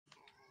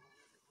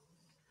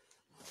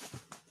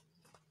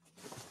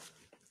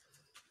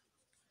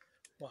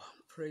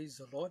Praise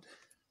the Lord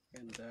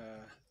and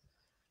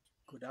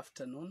good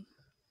afternoon.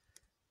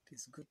 It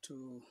is good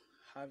to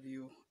have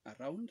you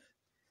around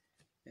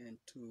and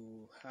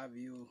to have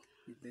you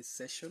in this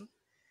session.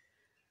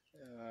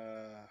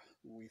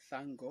 We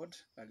thank God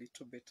a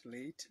little bit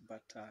late,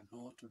 but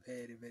not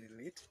very, very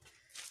late.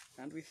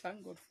 And we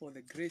thank God for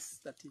the grace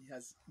that He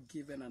has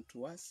given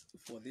unto us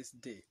for this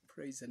day.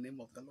 Praise the name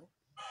of the Lord.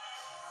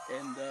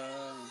 And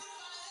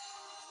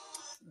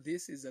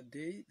this is a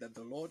day that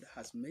the Lord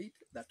has made,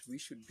 that we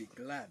should be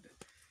glad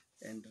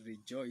and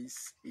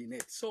rejoice in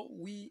it. So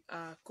we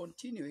are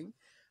continuing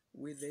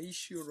with the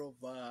issue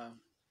of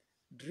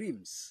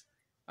dreams,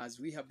 as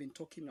we have been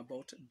talking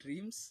about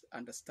dreams,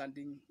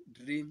 understanding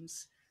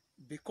dreams,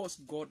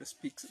 because God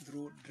speaks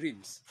through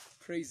dreams.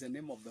 Praise the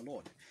name of the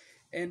Lord.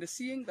 And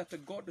seeing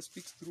that God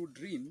speaks through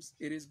dreams,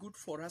 it is good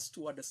for us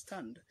to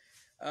understand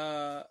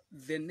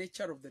the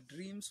nature of the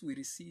dreams we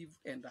receive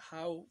and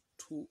how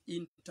to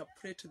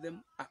interpret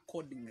them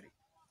accordingly,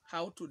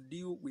 how to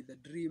deal with the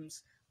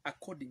dreams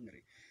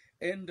accordingly.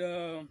 And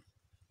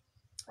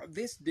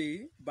this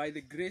day, by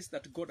the grace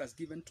that God has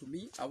given to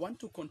me, I want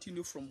to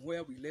continue from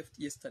where we left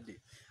yesterday.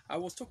 I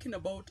was talking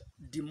about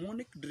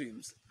demonic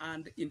dreams,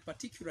 and in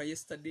particular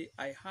yesterday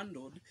I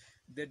handled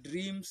the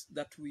dreams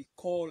that we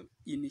call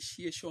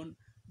initiation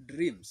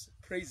dreams.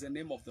 Praise the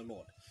name of the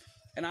Lord.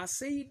 And I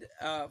said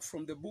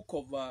from the book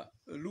of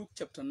Luke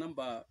chapter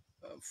number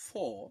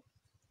 4,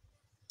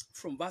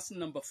 from verse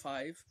number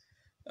 5,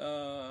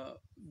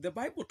 the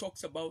Bible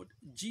talks about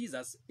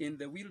Jesus in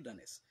the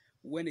wilderness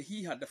when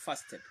he had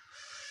fasted.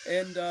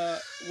 And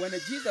when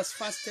Jesus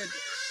fasted,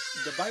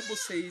 the Bible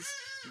says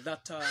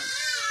that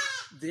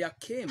there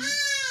came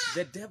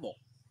the devil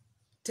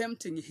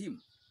tempting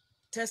him,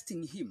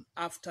 testing him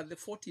after the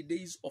 40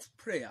 days of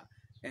prayer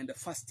and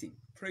fasting.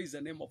 Praise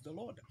the name of the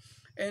Lord.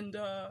 And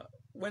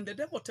when the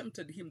devil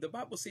tempted him, the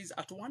Bible says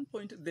at one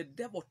point the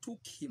devil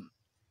took him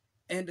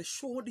and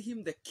showed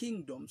him the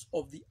kingdoms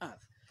of the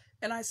earth.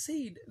 And I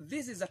said,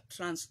 this is a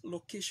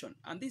translocation.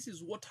 And this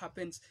is what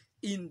happens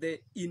in the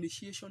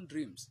initiation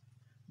dreams.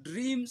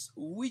 Dreams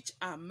which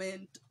are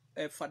meant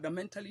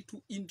fundamentally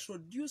to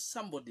introduce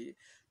somebody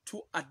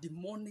to a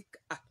demonic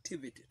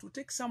activity, to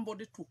take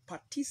somebody to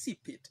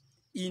participate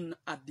in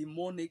a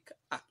demonic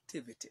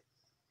activity.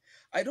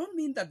 I don't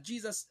mean that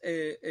Jesus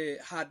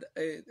had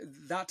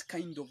that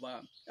kind of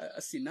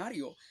a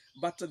scenario,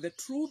 but the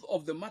truth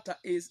of the matter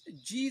is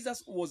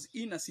Jesus was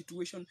in a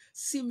situation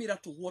similar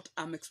to what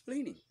I'm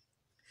explaining.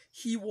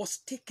 He was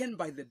taken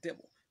by the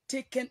devil,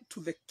 taken to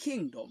the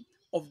kingdom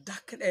of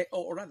darkness,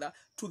 or rather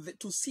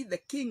to see the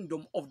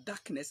kingdom of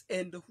darkness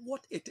and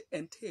what it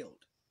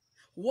entailed,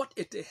 what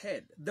it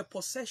had, the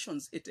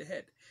possessions it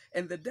had.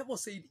 And the devil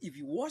said, if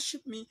you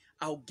worship me,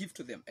 I'll give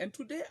to them. And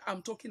today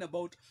I'm talking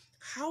about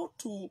how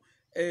to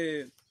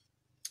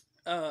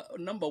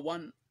number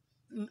one,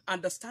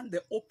 understand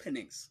the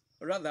openings.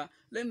 Rather,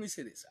 let me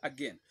say this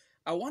again.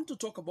 I want to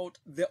talk about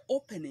the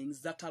openings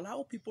that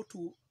allow people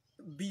to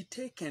be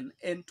taken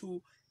and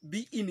to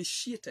be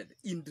initiated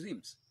in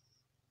dreams.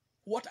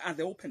 What are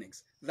the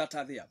openings that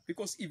are there?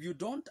 Because if you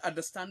don't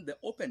understand the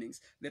openings,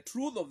 the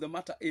truth of the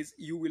matter is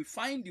you will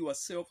find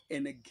yourself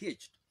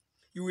engaged.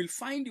 You will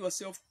find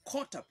yourself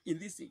caught up in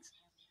these things.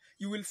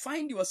 You will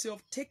find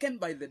yourself taken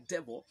by the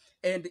devil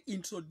and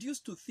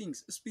introduced to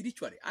things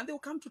spiritually, and they will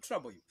come to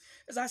trouble you.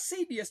 As I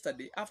said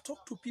yesterday, I've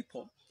talked to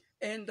people,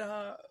 and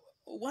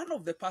one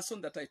of the person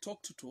that I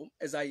talked to,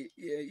 as I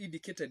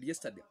indicated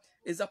yesterday,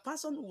 is a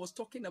person who was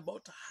talking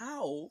about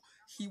how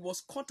he was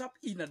caught up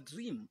in a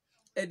dream,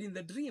 and in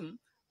the dream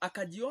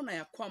akajiona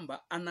ya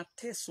kwamba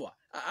anateswa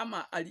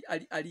ama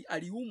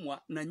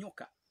aliumwa na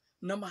nyoka,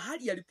 na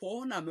mahali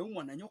alipoona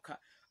ameumwa na nyoka,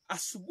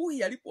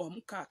 asubuhi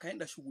alipoamka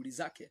akaenda shughuli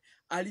zake,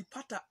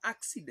 alipata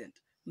accident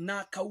na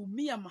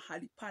akaumia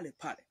mahali pale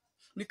pale.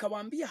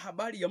 Nikawaambia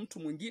habari ya mtu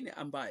mwingine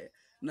ambaye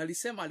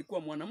nalisema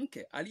alikuwa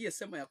mwanamke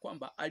aliyesema ya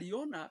kwamba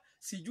aliona,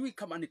 sijui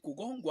kama ni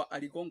kugongwa,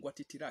 aligongwa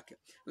titi lake,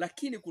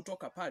 lakini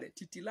kutoka pale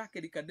titi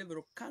lake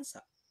likadevelop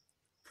cancer.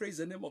 Praise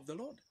the name of the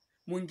Lord.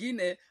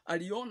 Mwingine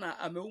aliona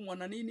ameumwa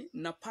na nini,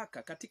 na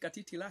paka katika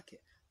titi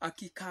lake,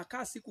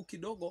 akikaa siku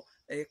kidogo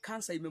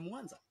cancer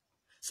imemwanza.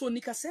 So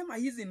nikasema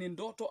hizi ni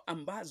ndoto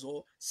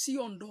ambazo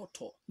sio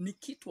ndoto, ni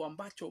kitu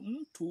ambacho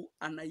mtu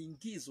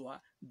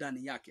anaingizwa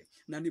ndani yake,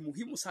 na ni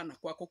muhimu sana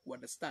kwako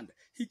kuunderstand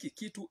hiki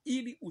kitu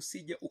ili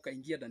usije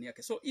ukaingia ndani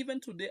yake. So even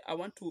today I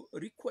want to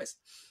request,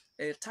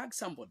 tag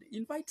somebody,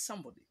 invite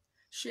somebody,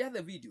 share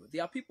the video.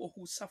 There are people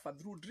who suffer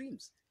through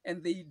dreams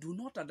and they do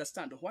not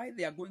understand why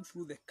they are going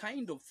through the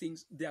kind of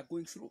things they are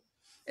going through.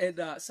 And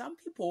some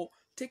people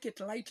take it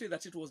lightly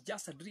that it was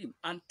just a dream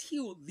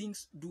until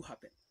things do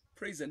happen.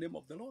 Praise the name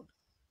of the Lord.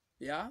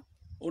 Yeah?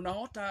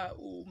 Unaota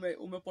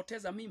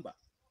umepoteza mimba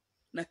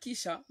na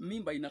kisha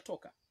mimba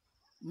inatoka.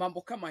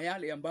 Mambo kama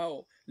yale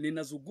ambao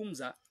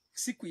ninazungumza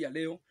siku ya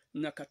leo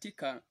na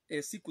katika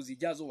siku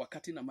zijazo,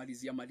 wakati na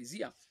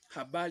malizia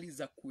habari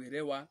za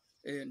kuelewa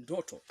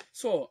ndoto.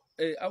 So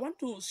I want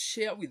to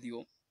share with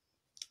you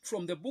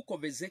from the book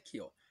of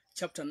Ezekiel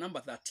chapter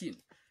number 13.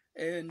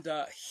 and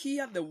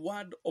hear the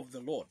word of the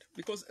Lord.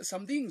 Because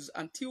some things,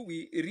 until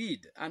we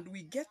read and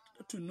we get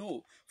to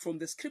know from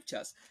the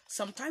scriptures,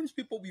 sometimes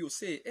people will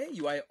say, hey,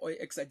 you are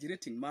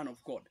exaggerating, man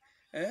of God.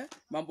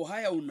 Mambo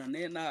haya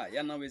unanena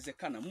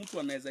yanawezekana, mtu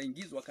anaweza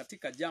ingizwa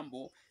katika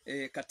jambo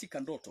katika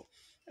ndoto.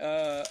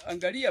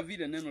 Angalia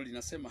vile neno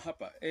linasema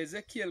hapa,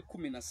 Ezekiel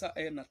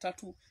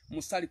 13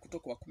 mstari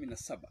kutoka wa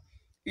 17.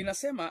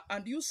 Inasema,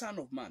 and you, son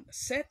of man,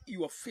 set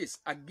your face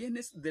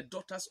against the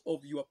daughters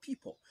of your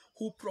people,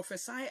 who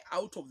prophesy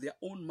out of their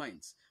own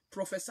minds.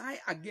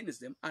 Prophesy against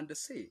them, and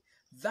say,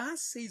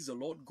 thus says the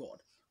Lord God,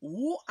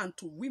 woe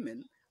unto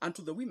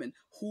the women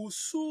who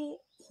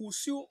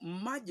sew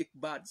magic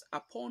bands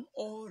upon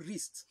all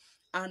wrists,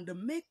 and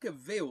make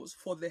veils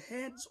for the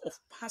heads of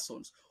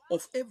persons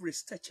of every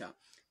stature,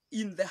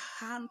 in the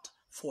hunt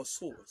for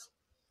souls.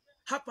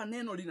 Hapa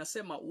neno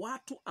linasema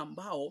watu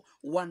ambao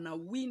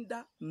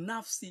wanawinda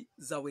nafsi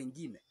za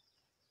wengine.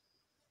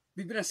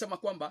 Biblia inasema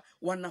kwamba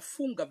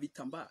wanafunga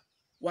vitambaa,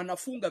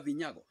 wanafunga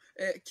vinyago.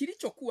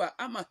 Kilichokuwa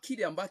ama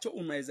kile ambacho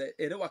unaweza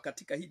elewa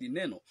katika hili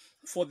neno,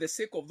 for the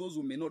sake of those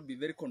who may not be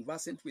very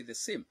conversant with the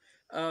same,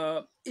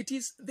 it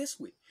is this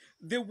way.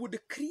 They would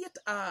create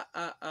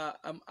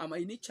a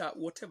miniature,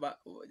 whatever,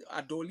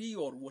 a dolly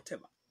or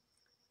whatever.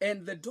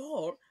 And the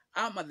doll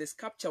ama the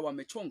sculpture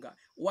wamechonga,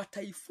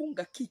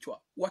 wataifunga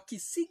kichwa,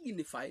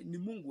 wakisignify ni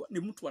Mungu, ni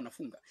mtu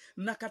anafunga.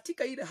 Na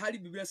katika ile hali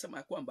Biblia inasema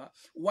ya kwamba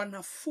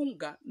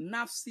wanafunga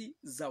nafsi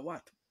za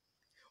watu.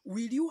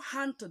 Will you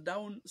hunt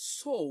down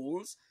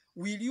souls?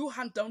 Will you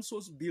hunt down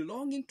souls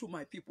belonging to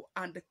my people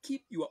and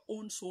keep your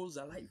own souls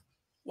alive?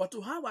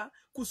 Watu hawa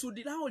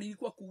kusudi lao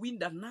lilikuwa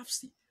kuwinda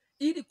nafsi,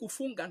 ili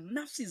kufunga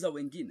nafsi za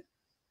wengine,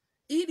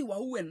 ili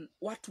waue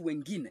watu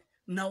wengine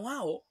na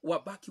wao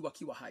wabaki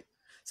wakiwa hai.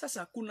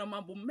 Sasa kuna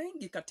mambo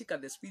mengi katika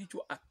the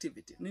spiritual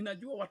activity.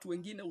 Ninajua watu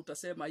wengine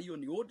utasema hiyo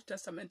ni Old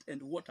Testament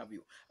and what have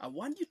you. I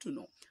want you to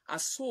know, a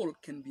soul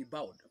can be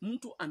bound.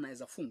 Mtu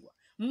anaweza fungwa.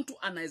 Mtu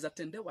anaweza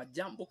tendewa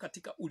jambo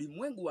katika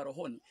ulimwengu wa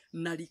rohoni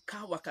na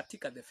likawa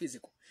katika the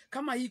physical.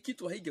 Kama hii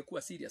kitu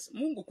haingekuwa serious,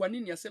 Mungu kwa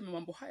nini aseme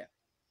mambo haya?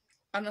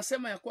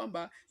 Anasema ya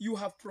kwamba, you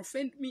have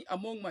profaned me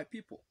among my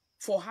people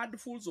for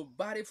handfuls of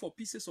barley, for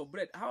pieces of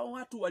bread. Hao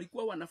watu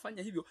walikuwa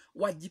wanafanya hivyo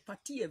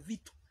wajipatie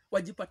vitu,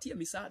 wajipatie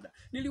misaada.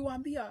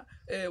 Niliwaambia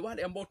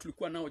wale ambao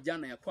tulikuwa nao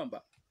jana ya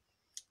kwamba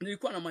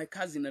nilikuwa na my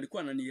cousin,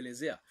 alikuwa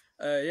ananielezea,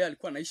 yeye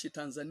alikuwa anaishi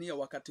Tanzania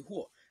wakati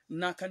huo,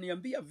 na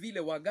kaniambia vile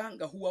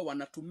waganga huwa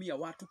wanatumia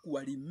watu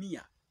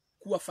kuwalimia,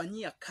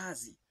 kuwafanyia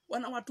kazi.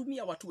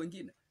 Wanawatumia watu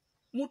wengine.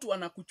 Mtu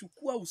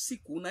anakuchukua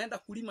usiku, unaenda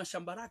kulima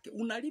shamba lake,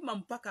 unalima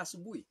mpaka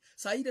asubuhi.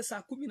 Saa ile saa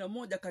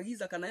 11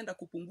 kagiza kanaenda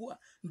kupungua,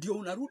 ndio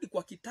unarudi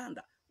kwa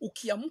kitanda.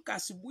 Ukiamka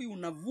asubuhi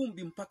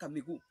unavumbi mpaka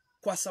miguu,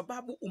 kwa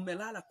sababu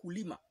umelala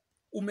kulima,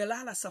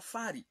 umelala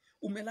safari,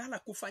 umelala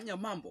kufanya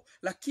mambo.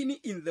 Lakini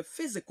in the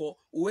physical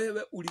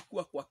wewe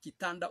ulikuwa kwa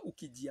kitanda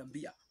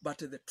ukijiambia, but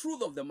the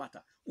truth of the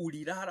matter,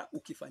 ulilala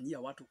ukifanyia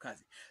watu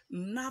kazi.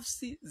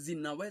 Nafsi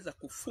zinaweza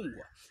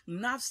kufungwa,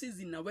 nafsi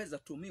zinaweza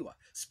tumiwa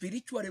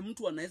spiritually.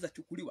 Mtu anaweza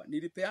chukuliwa.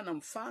 Nilipeana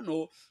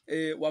mfano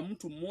wa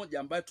mtu mmoja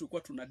ambaye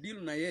tulikuwa tuna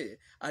deal na yeye,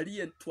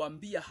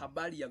 aliyetuambia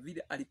habari ya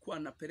vile alikuwa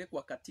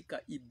anapelekwa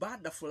katika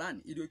ibada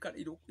fulani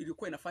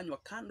iliyokuwa inafanywa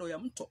kando ya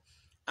mto,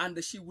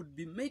 and she would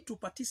be made to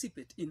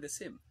participate in the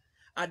same.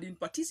 And in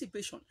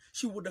participation,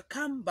 she would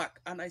come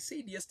back. And I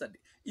said yesterday,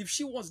 if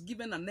she was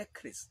given a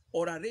necklace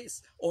or a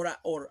lace or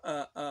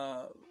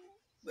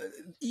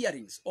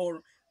earrings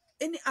or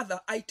any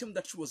other item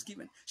that she was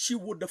given, she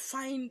would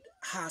find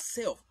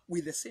herself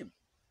with the same.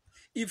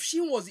 If she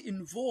was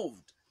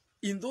involved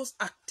in those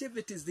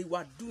activities they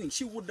were doing,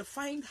 she would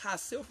find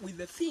herself with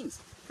the things.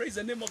 Praise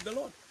the name of the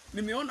Lord.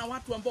 Nimeona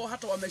watu ambao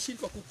hata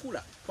wameshindwa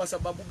kukula. Kwa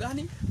sababu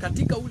gani?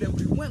 Katika ule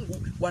ulimwengu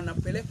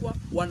wanapelekwa,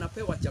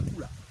 wanapewa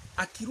chakula.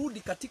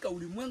 Akirudi katika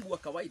ulimwengu wa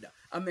kawaida,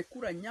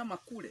 amekula nyama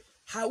kule,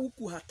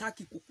 huku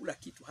hataki kukula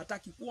kitu,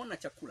 hataki kuona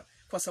chakula.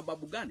 Kwa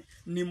sababu gani?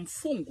 Ni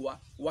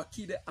mfungwa wa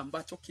kile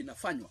ambacho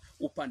kinafanywa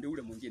upande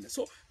ule mwingine.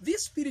 So these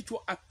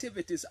spiritual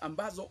activities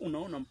ambazo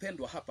unaona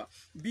mpendwa hapa,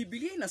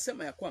 Biblia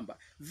inasema ya kwamba,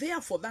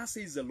 therefore thus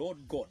says the Lord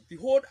God,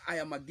 behold,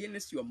 I am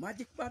against your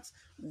magic birds,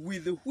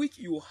 with which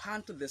you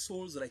hunt the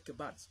souls like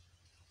birds.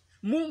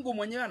 Mungu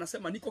mwenyewe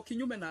anasema, niko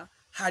kinyume na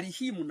hali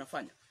hii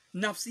mnafanya.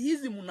 Nafsi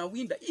hizi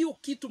munawinda, hiyo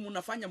kitu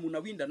munafanya,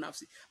 munawinda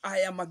nafsi.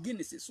 I am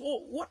against it. So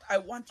what I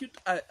want you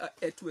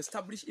to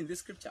establish in this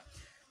scripture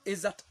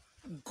is that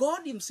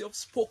God himself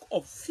spoke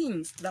of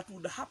things that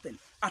would happen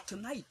at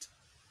night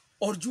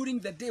or during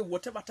the day,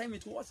 whatever time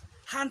it was,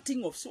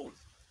 hunting of souls.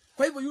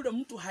 Kwa hivyo yule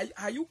mtu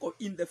hayuko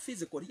in the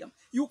physical realm,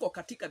 yuko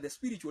katika the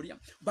spiritual realm,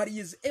 but he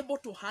is able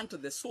to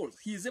hunt the souls.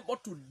 He is able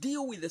to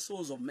deal with the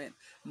souls of men.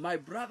 My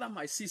brother,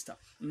 my sister,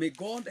 may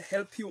God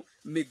help you,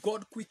 may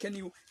God quicken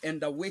you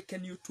and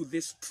awaken you to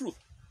this truth.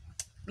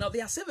 Now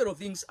there are several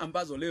things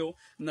ambazo leo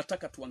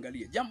nataka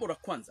tuangalie. Jambo la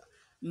kwanza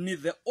ni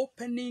the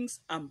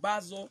openings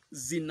ambazo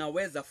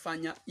zinaweza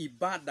fanya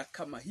ibada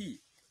kama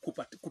hii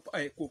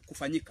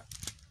kufanyika.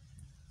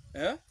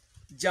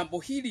 Jambo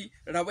hili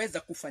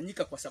laweza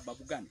kufanyika kwa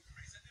sababu gani?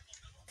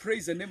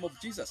 Praise the name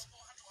of Jesus.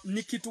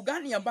 ni kitu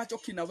gani ambacho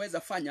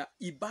kinaweza fanya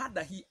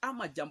ibada hii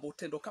ama jambo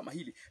tendo kama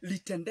hili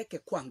litendeke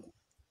kwangu?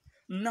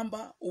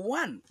 Number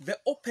one, the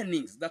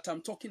openings that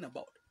I'm talking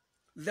about.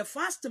 The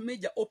first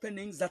major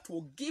openings that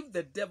will give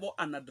the devil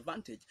an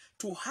advantage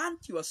to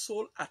hunt your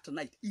soul at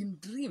night in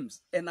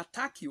dreams and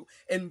attack you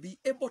and be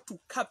able to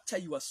capture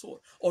your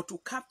soul or to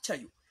capture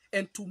you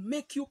and to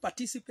make you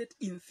participate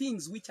in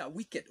things which are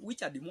wicked,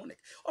 which are demonic.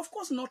 Of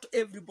course, not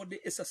everybody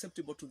is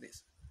susceptible to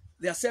this.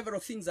 There are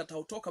several things that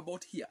I'll talk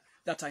about here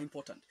that are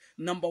important.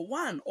 Number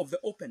one of the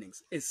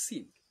openings is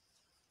sin.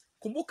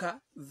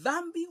 Kumbuka,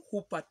 dhambi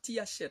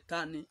hupatia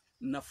shetani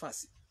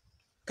nafasi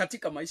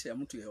katika maisha ya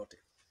mtu yeyote.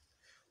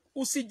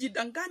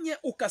 Usijidanganye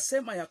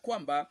ukasema ya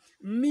kwamba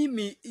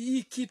mimi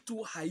hii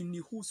kitu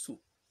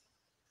hainihusu.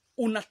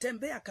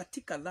 Unatembea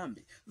katika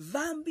dhambi.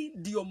 Dhambi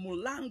ndio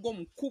mlango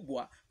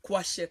mkubwa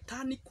kwa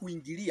shetani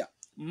kuingilia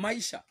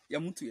maisha ya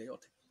mtu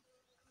yeyote.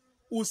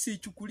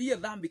 Usichukulie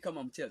dhambi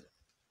kama mchezo.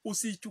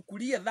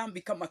 Usichukulie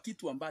dhambi kama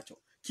kitu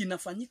ambacho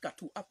kinafanyika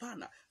tu.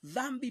 Hapana,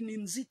 dhambi ni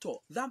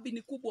nzito, dhambi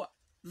ni kubwa.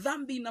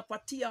 Dhambi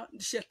inapatia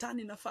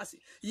shetani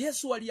nafasi.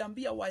 Yesu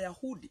aliambia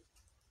Wayahudi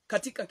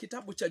katika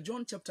kitabu cha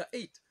John chapter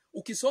 8,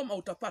 ukisoma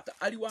utapata,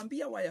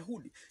 aliwaambia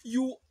Wayahudi,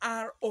 you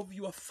are of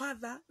your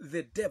father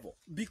the devil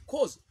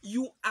because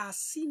you are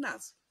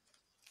sinners.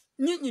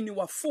 Nyinyi ni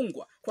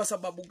wafungwa kwa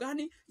sababu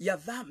gani? Ya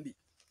dhambi.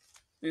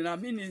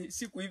 Ninaamini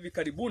siku hivi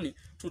karibuni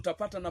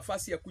tutapata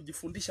nafasi ya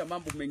kujifundisha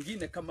mambo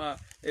mengine kama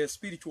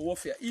spiritual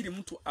warfare ili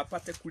mtu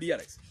apate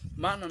clearance.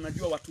 Maana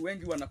najua watu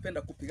wengi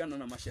wanapenda kupigana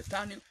na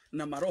mashetani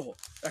na maroho,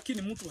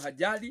 lakini mtu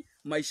hajali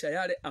maisha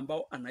yale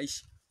ambao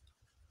anaishi.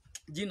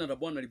 Jina la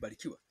Bwana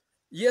libarikiwa.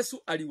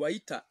 Yesu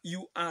aliwaita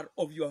you are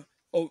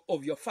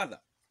of your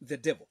father the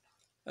devil.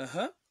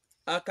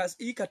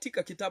 Hii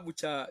katika kitabu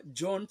cha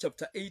John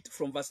chapter 8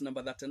 from verse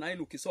number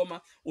 39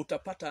 ukisoma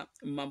utapata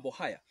mambo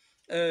haya.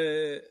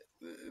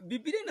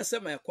 Biblia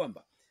inasema ya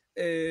kwamba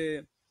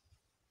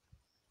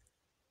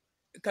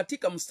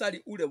katika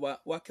mstari ule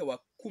wake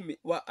wa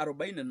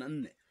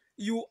 44,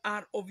 you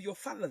are of your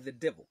father the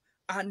devil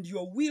and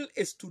your will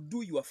is to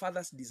do your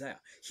father's desire.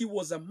 He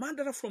was a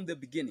murderer from the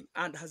beginning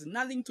and has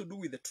nothing to do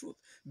with the truth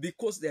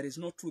because there is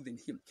no truth in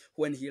him.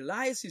 When he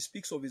lies, he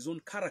speaks of his own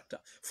character,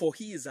 for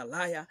he is a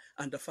liar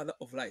and the father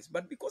of lies.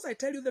 But because I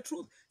tell you the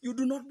truth, you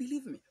do not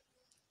believe me.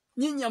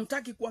 Nyinyi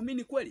hamtaki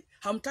kuamini kweli,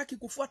 hamtaki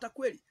kufuata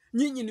kweli.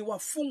 Nyinyi ni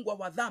wafungwa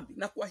wa dhambi,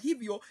 na kwa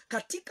hivyo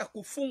katika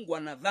kufungwa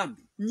na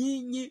dhambi,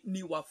 nyinyi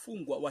ni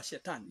wafungwa wa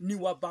shetani, ni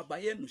wa baba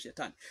yenu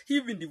shetani.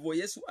 Hivi ndivyo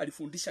Yesu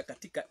alifundisha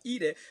katika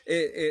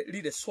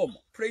lile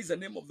somo. Praise the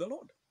name of the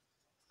Lord.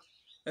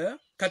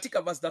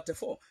 Katika verse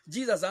 34,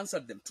 Jesus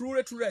answered them,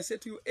 truly, truly I say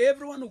to you,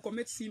 everyone who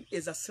commits sin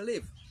is a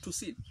slave to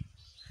sin.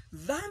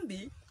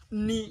 Dhambi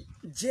ni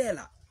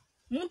jela.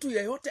 Mtu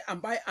yeyote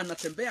ambaye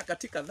anatembea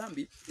katika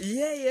dhambi,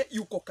 yeye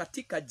yuko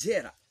katika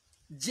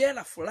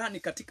jela fulani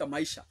katika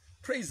maisha.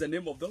 Praise the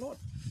name of the Lord.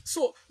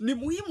 So ni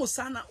muhimu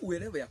sana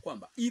uelewe ya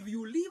kwamba if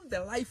you live the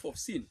life of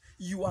sin,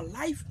 your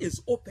life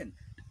is open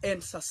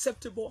and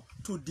susceptible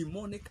to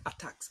demonic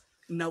attacks.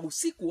 Na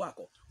usiku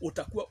wako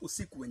utakuwa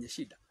usiku wenye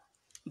shida.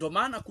 Ndio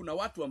maana kuna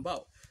watu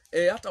ambao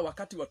hata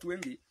wakati watu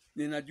wengi,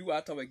 ninajua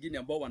hata wengine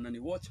ambao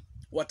wananiwatch,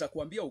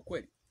 watakuambia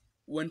ukweli.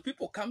 When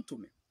people come to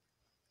me,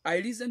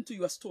 I listen to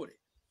your story.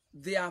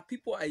 There are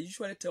people I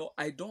usually tell,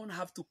 I don't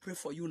have to pray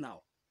for you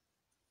now.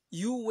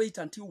 You wait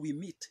until we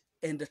meet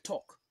and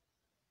talk.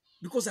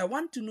 Because I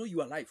want to know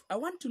your life. I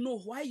want to know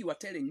why you are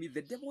telling me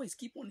the devil is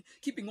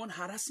keeping on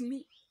harassing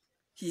me.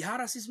 He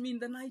harasses me in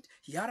the night.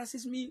 He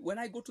harasses me when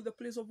I go to the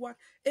place of work.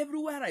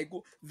 Everywhere I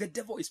go, the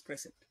devil is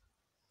present.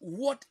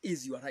 What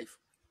is your life?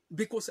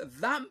 Because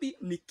dhambi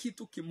ni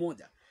kitu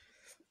kimoja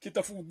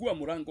kitafungua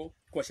mlango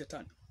kwa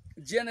shetani.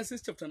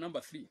 Genesis chapter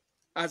number 3.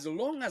 As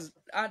long as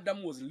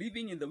Adam was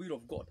living in the will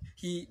of God,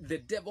 the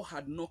devil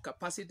had no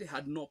capacity,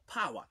 had no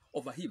power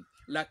over him.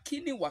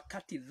 Lakini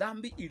wakati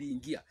dhambi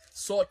iliingia,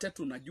 sote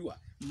tunajua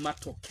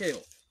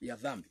matokeo ya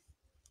dhambi.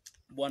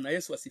 Bwana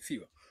Yesu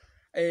asifiwe.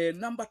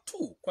 Number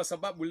 2, kwa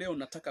sababu leo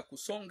nataka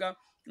kusonga,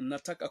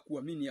 nataka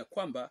kuamini ya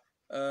kwamba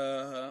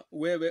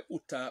wewe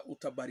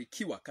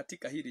utabarikiwa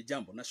katika hili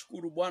jambo.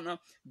 Nashukuru Bwana.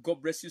 God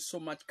bless you so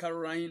much,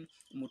 Caroline,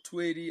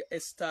 Mutweri,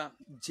 Esther,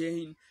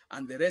 Jane,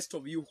 and the rest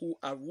of you who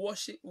are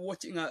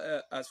watching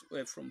us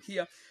from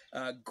here.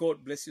 God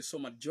bless you so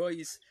much,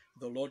 Joyce.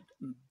 The Lord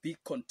be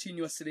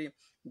continuously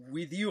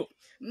with you.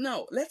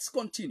 Now, let's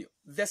continue.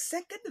 The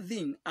second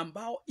thing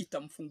ambao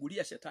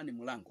itamfungulia shetani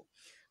mlango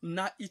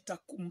na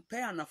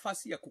itakumpea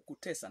nafasi ya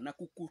kukutesa na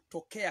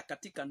kukutokea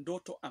katika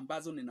ndoto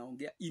ambazo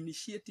ninaongea,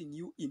 initiating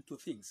you into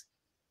things,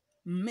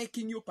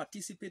 making you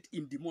participate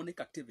in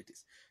demonic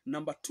activities.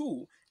 Number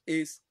 2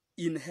 is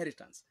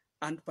inheritance,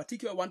 and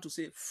particularly I want to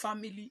say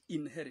family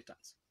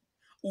inheritance.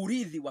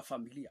 Urithi wa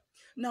familia.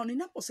 Na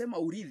ninaposema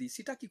urithi,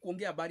 sitaki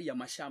kuongea habari ya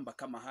mashamba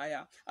kama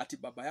haya, ati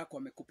baba yako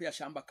amekupea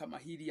shamba kama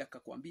hili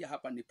akakwambia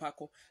hapa ni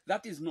pako.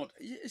 That is not.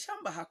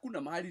 Shamba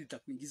hakuna mahali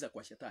litakuingiza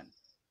kwa shetani.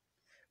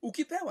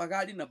 Ukipewa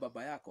gari na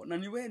baba yako na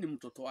ni wewe ni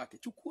mtoto wake,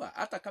 chukua.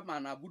 Hata kama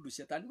anaabudu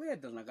shetani, wewe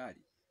enda na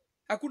gari.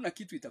 Hakuna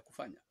kitu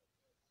itakufanya.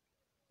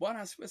 Bwana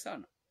asifiwe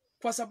sana.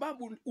 Kwa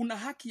sababu una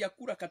haki ya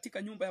kula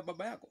katika nyumba ya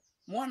baba yako.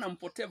 Mwana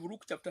mpotevu,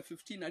 Luke chapter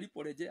 15,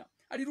 aliporejea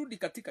alirudi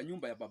katika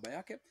nyumba ya baba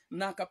yake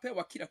na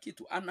akapewa kila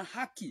kitu. Ana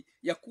haki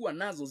ya kuwa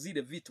nazo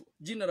zile vitu.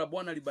 Jina la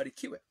Bwana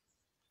libarikiwe.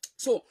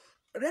 So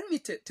let me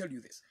tell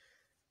you this.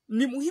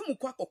 Ni muhimu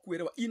kwako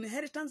kuelewa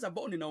inheritance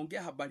ambao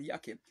ninaongea habari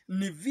yake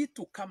ni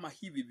vitu kama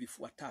hivi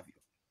vifuatavyo.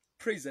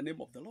 Praise the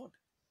name of the Lord.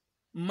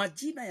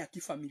 Majina ya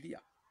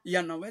kifamilia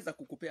yanaweza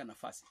kukupea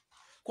nafasi.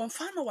 Kwa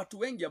mfano, watu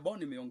wengi ambao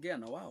nimeongea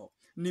na wao,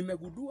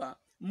 nimegundua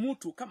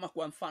mtu kama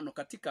kwa mfano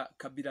katika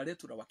kabila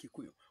letu la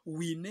Wakikuyu,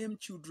 we name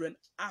children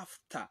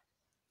after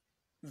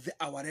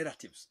our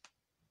relatives.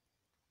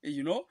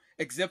 You know,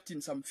 except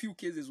in some few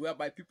cases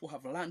whereby people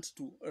have learned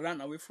to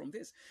run away from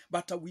this.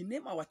 But we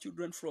name our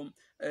children from,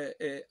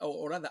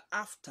 or rather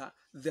after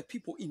the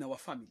people in our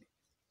family.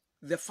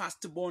 The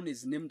firstborn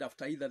is named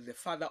after either the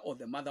father or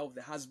the mother of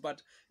the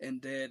husband,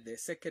 and the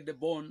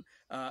secondborn,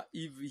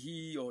 if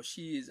he or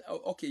she is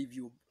okay. If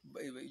you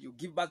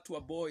give birth to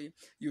a boy,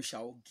 you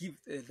shall give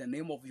the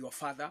name of your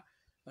father.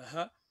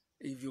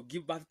 If you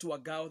give birth to a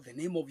girl, the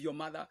name of your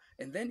mother,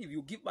 and then if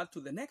you give birth to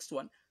the next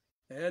one,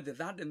 the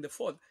third and the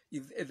fourth,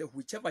 if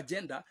whichever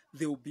gender,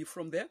 they will be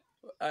from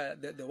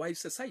the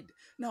wife's side.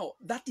 Now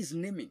that is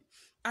naming,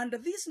 and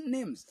these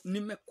names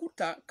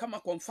nimekuta kama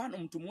kwa mfano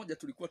mtu mmoja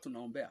tulikuwa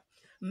tunaombea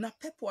na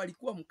pepo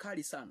alikuwa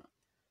mkali sana.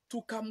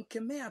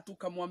 Tukamkemea,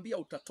 tukamwambia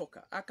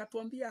utatoka.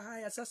 Akatuambia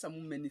haya, sasa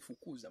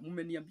mmenifukuza,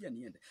 mmeniambia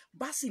niende,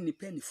 basi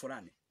nipeni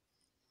fulani.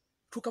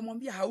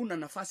 Tukamwambia hauna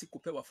nafasi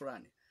kupewa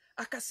fulani.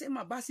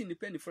 Akasema basi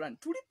nipeni fulani.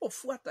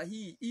 Tulipofuata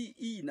hii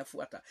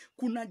inafuata,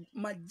 kuna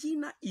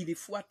majina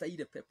ilifuata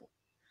ile pepo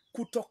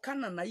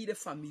kutokana na ile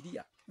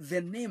familia.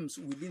 The names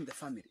within the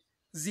family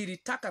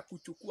zilitaka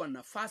kuchukua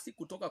nafasi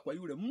kutoka kwa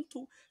yule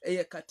mtu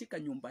katika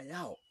nyumba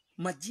yao,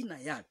 majina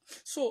yale.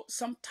 So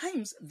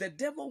sometimes the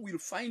devil will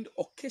find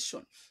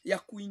occasion ya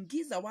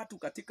kuingiza watu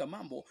katika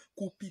mambo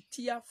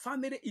kupitia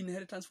family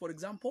inheritance. For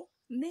example,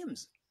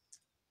 names.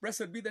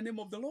 Blessed be the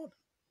name of the Lord.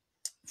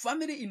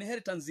 Family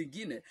inheritance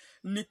zingine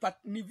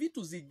ni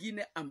vitu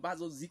zingine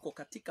ambazo ziko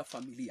katika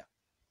familia.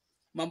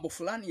 Mambo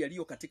fulani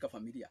yaliyo katika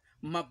familia,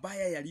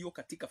 mabaya yaliyo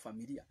katika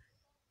familia.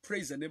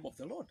 Praise the name of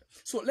the Lord.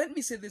 So let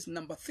me say this,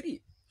 number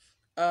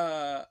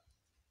 3.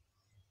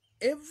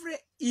 Every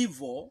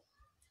evil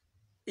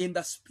in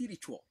the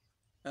spiritual,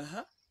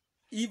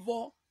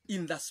 evil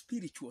in the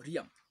spiritual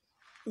realm,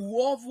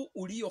 uovu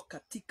ulio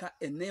katika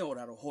eneo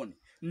la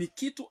rohoni, ni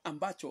kitu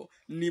ambacho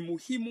ni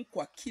muhimu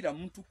kwa kila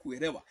mtu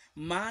kuelewa,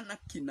 maana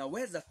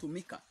kinaweza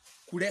tumika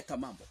kuleta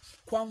mambo.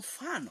 Kwa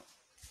mfano,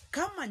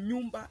 kama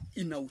nyumba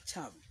ina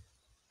uchawi,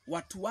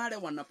 watu wale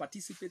wana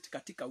participate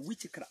katika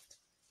witchcraft,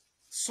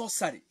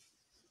 sorcery.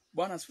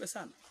 Bwana asifiwe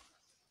sana.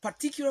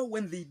 Particularly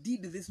when they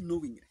did this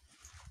knowingly.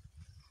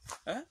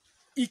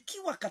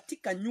 Ikiwa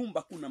katika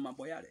nyumba kuna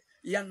mambo yale,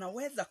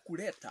 yanaweza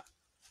kuleta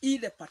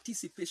ile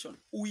participation,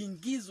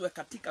 uingizwe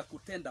katika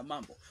kutenda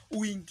mambo,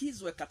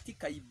 uingizwe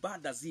katika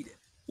ibada zile,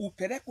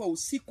 upelekwe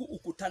usiku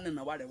ukutane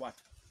na wale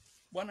watu.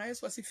 Bwana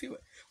Yesu asifiwe.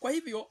 Kwa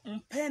hivyo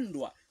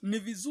mpendwa, ni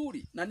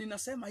vizuri, na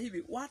ninasema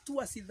hivi, watu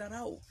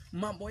wasidharau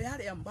mambo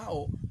yale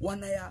ambao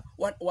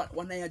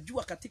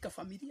wanayajua katika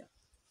familia.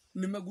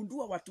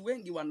 Nimegundua watu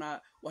wengi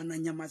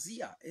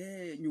wananyamazia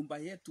nyumba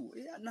yetu.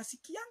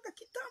 Nasikianga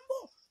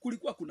kitambo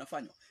kulikuwa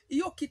kunafanywa.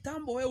 Hiyo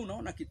kitambo, wewe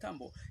unaona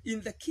kitambo.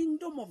 In the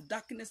kingdom of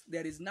darkness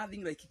there is nothing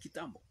like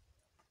kitambo.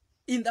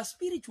 In the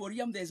spiritual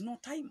realm there is no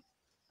time.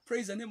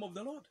 Praise the name of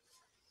the Lord.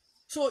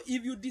 So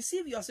if you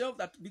deceive yourself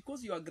that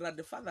because your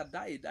grandfather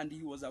died and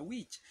he was a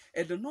witch,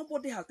 and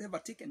nobody has ever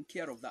taken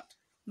care of that.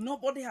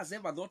 Nobody has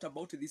ever thought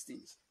about these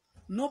things.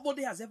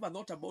 Nobody has ever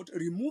thought about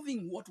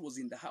removing what was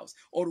in the house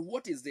or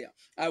what is there.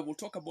 I will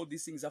talk about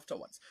these things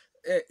afterwards.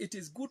 It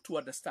is good to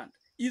understand,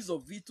 hizo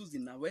vitu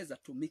zinaweza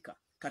tumika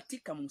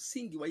katika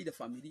msingi wa ile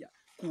familia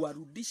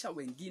kuwarudisha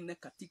wengine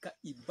katika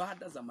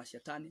ibada za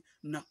mashetani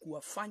na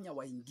kuwafanya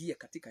waingie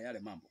katika yale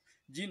mambo.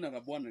 Jina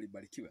la Bwana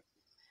libarikiwe.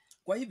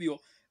 Kwa hivyo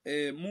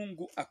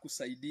Mungu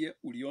akusaidie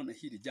ulione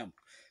hili jambo.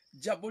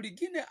 Jambo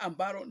lingine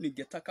ambalo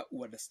ningetaka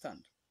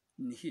understand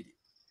ni hili.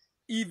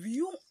 If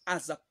you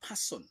as a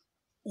person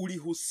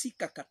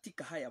ulihusika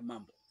katika haya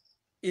mambo,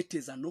 it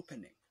is an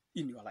opening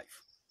in your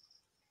life.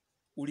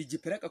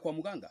 Ulijipeleka kwa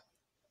mganga,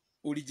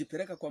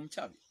 ulijipeleka kwa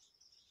mchawi,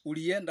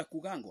 ulienda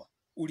kugangwa,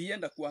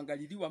 ulienda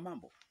kuangaliliwa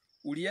mambo,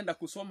 ulienda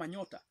kusoma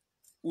nyota,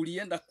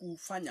 ulienda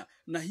kufanya,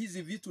 na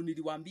hizi vitu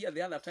niliwaambia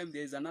the other time,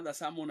 there is another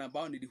sermon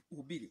ambao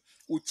nilihubiri,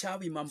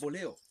 uchawi mambo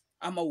leo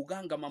ama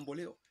uganga mambo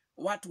leo.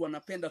 Watu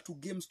wanapenda tu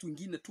games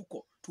twingine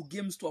tu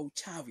games tu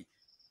uchawi.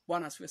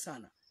 Bwana asifiwe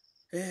sana.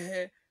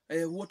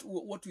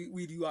 What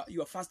will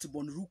your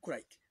firstborn look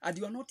like? And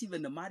you are not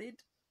even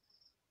married?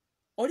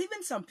 Or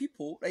even some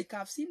people, like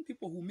I've seen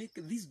people who make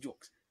these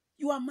jokes.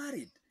 You are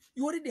married.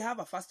 You already have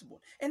a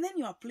firstborn. And then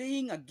you are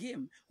playing a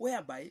game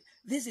whereby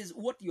this is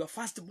what your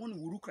firstborn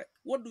will look like.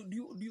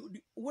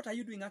 What are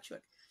you doing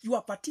actually? You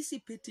are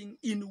participating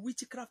in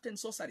witchcraft and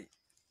sorcery.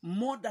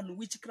 Modern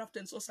witchcraft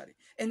and sorcery.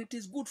 And it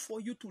is good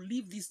for you to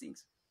leave these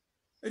things.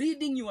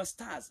 Reading your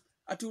stars.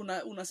 Ati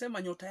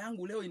unasema nyota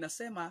yangu leo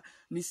inasema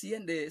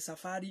nisiende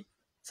safari.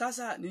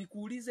 Sasa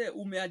nikuulize,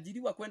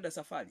 umeajiriwa kwenda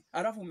safari,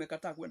 alafu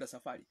umekataa kwenda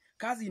safari.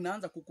 Kazi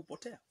inaanza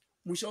kukupotea.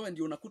 Mwishowe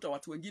ndio unakuta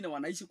watu wengine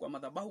wanaishi kwa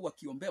madhabahu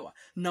wakiombewa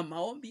na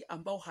maombi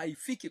ambao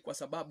haifiki, kwa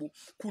sababu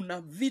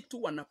kuna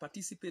vitu wana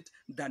participate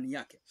ndani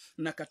yake,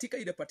 na katika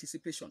ile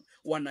participation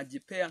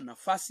wanajipea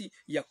nafasi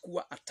ya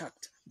kuwa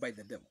attacked by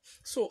the devil.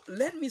 So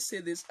let me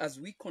say this as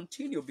we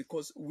continue,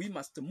 because we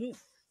must move.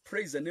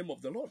 Praise the name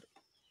of the Lord.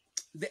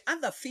 The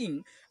other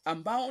thing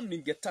ambao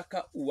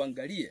ningetaka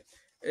uangalie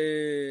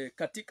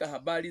katika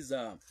habari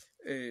za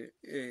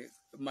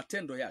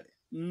matendo yale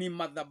ni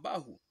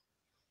madhabahu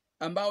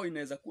ambao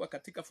inaweza kuwa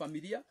katika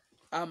familia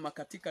ama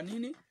katika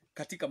nini,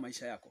 katika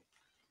maisha yako.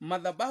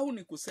 Madhabahu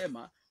ni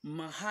kusema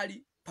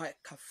mahali pa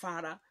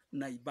kafara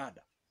na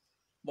ibada.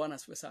 Bwana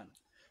asifiwe sana.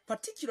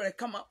 Particularly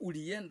kama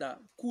ulienda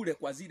kule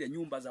kwa zile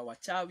nyumba za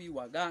wachawi,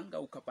 waganga,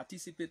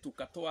 ukaparticipate,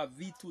 ukatoa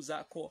vitu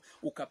zako,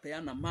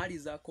 ukapeana mali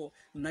zako,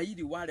 na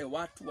ili wale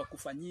watu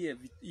wakufanyie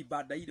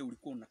ibada ile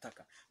ulikuwa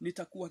unataka.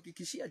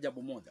 Nitakuhakikishia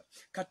jambo moja.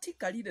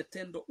 Katika lile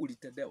tendo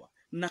ulitendewa,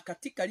 na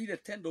katika lile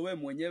tendo we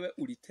mwenyewe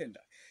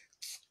ulitenda.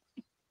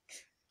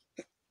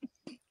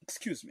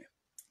 Excuse me.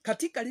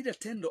 Katika lile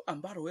tendo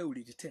ambalo we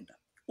ulitenda,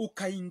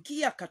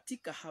 ukaingia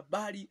katika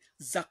habari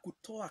za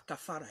kutoa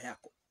kafara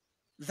yako,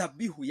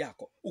 dhabihu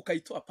yako,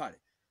 ukaitoa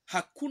pale.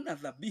 Hakuna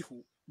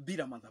dhabihu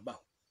bila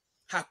madhabahu.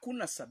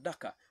 Hakuna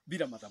sadaka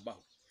bila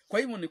madhabahu. Kwa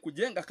hivyo ni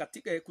kujenga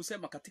katika,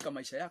 kusema katika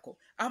maisha yako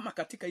ama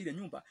katika ile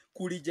nyumba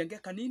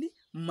kulijengeka nini?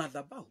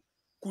 Madhabahu.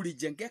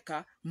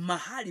 Kulijengeka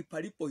mahali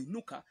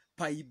palipoinuka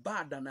pa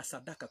ibada na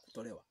sadaka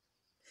kutolewa.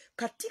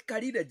 Katika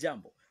lile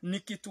jambo ni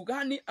kitu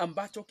gani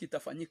ambacho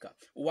kitafanyika?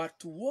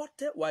 Watu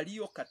wote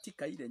walio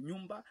katika ile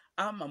nyumba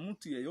ama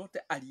mtu yeyote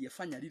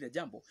aliyefanya lile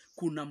jambo,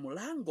 kuna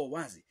mlango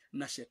wazi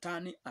na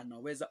shetani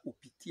anaweza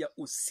upitia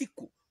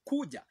usiku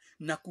kuja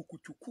na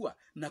kukuchukua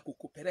na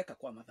kukupeleka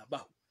kwa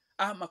madhabahu,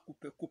 ama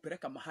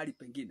kupeleka mahali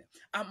pengine,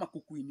 ama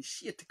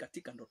kukuinitiate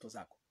katika ndoto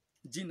zako.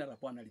 Jina la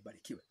Bwana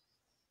libarikiwe.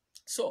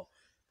 So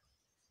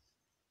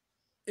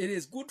it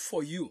is good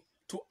for you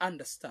to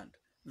understand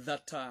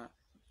that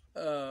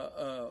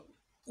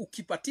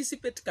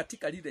ukiparticipate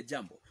katika lile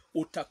jambo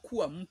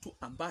utakuwa mtu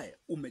ambaye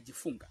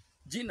umejifunga.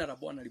 Jina la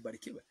Bwana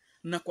libarikiwe.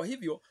 Na kwa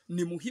hivyo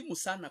ni muhimu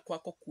sana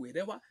kwako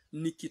kuelewa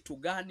ni kitu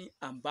gani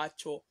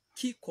ambacho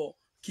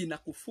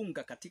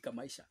kinakufunga katika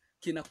maisha,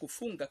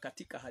 kinakufunga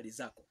katika hali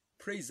zako.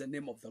 Praise the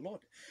name of the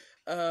Lord.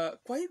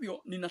 Kwa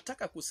hivyo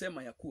ninataka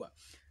kusema ya kuwa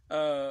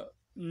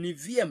ni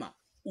vyema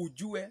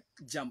ujue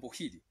jambo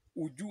hili,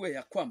 ujue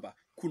ya kwamba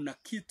kuna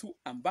kitu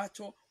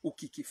ambacho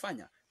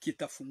ukikifanya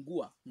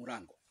kitafungua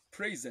mlango.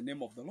 Praise the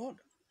name of the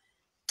Lord.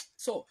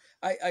 So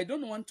I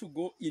don't want to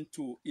go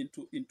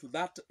into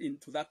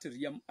that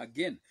realm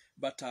again,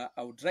 but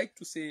I would like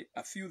to say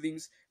a few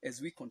things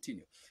as we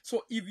continue.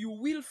 So if you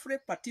willfully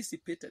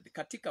participated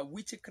katika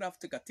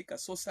witchcraft, katika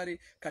sorcery,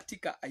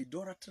 katika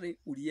idolatry,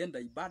 ulienda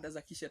ibada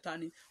za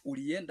kishetani,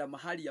 ulienda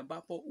mahali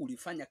ambapo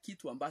ulifanya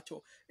kitu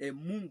ambacho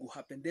Mungu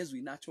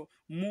hapendezwi nacho,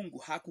 Mungu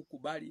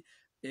hakukubali,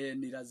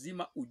 ni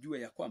lazima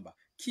ujue ya kwamba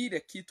kile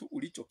kitu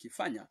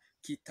ulichokifanya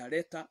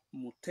kitaleta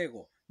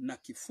mtego na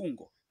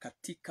kifungo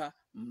katika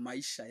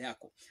maisha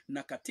yako.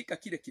 Na katika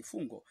kile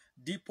kifungo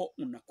ndipo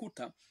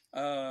unakuta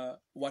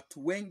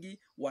watu wengi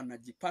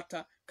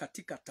wanajipata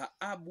katika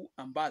taabu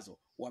ambazo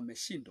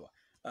wameshindwa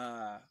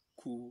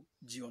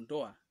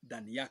kujiondoa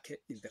ndani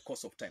yake in the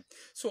course of time.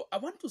 So I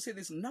want to say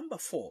this number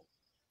 4,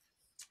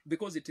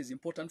 because it is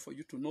important for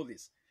you to know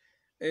this.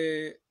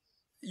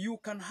 You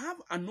can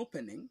have an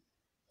opening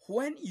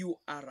when you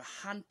are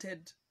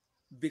hunted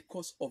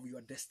because of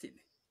your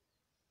destiny.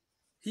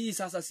 Hii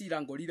sasa si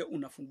lango lile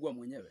unafungua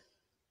mwenyewe.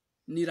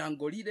 Ni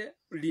lango lile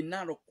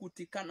linalo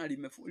kutikana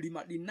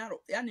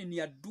linalo, yani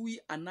ni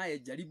adui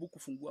anayejaribu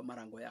kufungua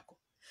malango yako.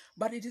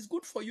 But it is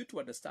good for you to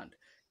understand,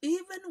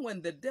 even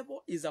when the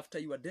devil is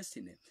after your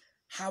destiny,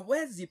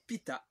 hawezi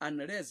pita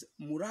unless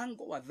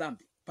mulango wa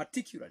dhambi,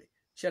 particularly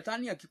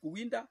shetani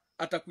akikuwinda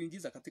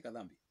atakuingiza katika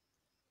dhambi.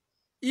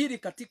 Ili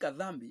katika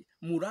dhambi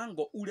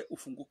mulango ule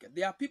ufunguke.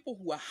 There are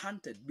people who are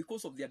hunted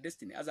because of their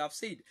destiny. As I've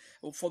said,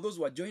 for those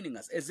who are joining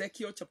us,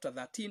 Ezekiel chapter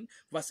 13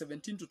 verse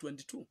 17 to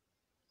 22.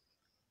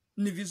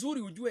 Ni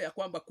vizuri ujue ya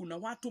kwamba kuna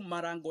watu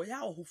malango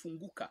yao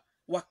hufunguka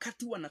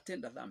wakati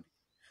wanatenda dhambi.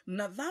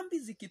 Na dhambi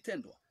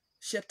zikitendwa,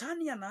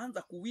 shetani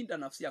anaanza kuwinda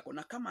nafsi yako,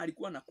 na kama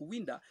alikuwa na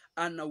kuwinda,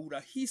 ana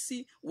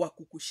urahisi wa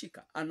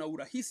kukushika, ana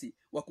urahisi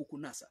wa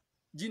kukunasa.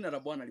 Jina la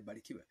Bwana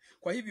libarikiwe.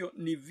 Kwa hivyo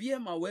ni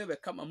vyema wewe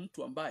kama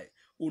mtu ambaye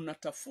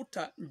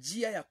unatafuta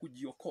njia ya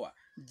kujiokoa,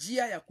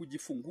 njia ya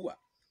kujifungua.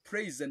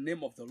 Praise the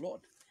name of the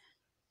Lord.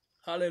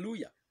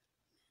 Hallelujah.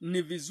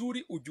 Ni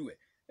vizuri ujue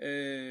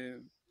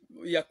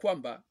ya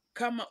kwamba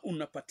kama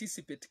una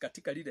participate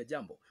katika lile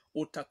jambo,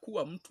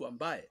 utakuwa mtu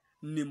ambaye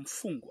ni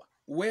mfungwa.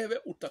 Wewe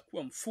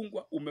utakuwa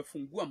mfungwa,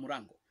 umefungua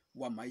mlango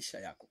wa maisha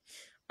yako.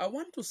 I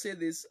want to say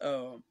this,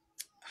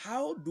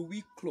 how do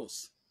we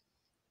close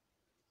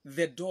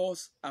the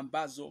doors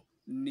ambazo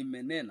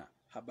nimenena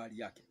habari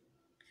yake,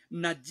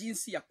 na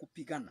jinsi ya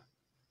kupigana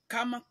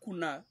kama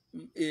kuna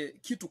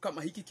kitu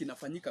kama hiki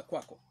kinafanyika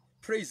kwako,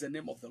 praise the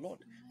name of the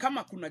Lord.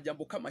 Kama kuna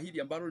jambo kama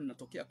hili ambalo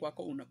linatokea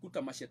kwako,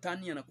 unakuta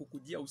mashetani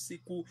yanakukujia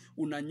usiku,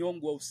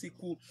 unanyongwa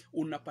usiku,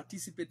 una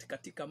participate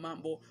katika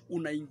mambo,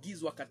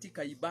 unaingizwa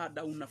katika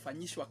ibada,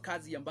 unafanyishwa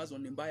kazi ambazo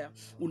ni mbaya,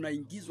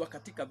 unaingizwa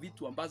katika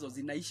vitu ambazo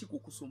zinaishi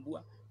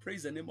kukusumbua,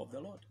 praise the name of the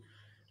Lord.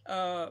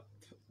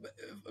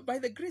 By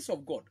the grace of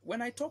God,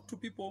 when I talk to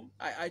people,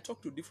 I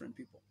talk to different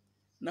people.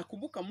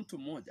 Nakumbuka mtu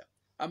mmoja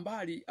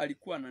ambaye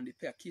alikuwa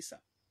ananipea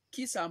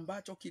kisa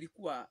ambacho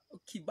kilikuwa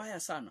kibaya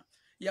sana,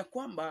 ya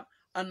kwamba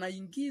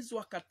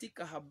anaingizwa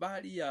katika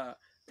habari ya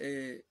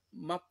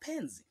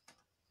mapenzi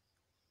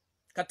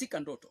katika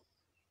ndoto.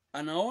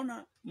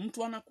 Anaona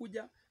mtu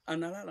anakuja,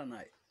 analala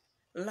naye,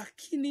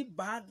 lakini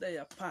baada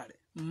ya pale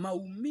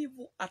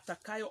maumivu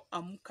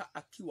atakayoamka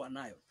akiwa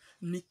nayo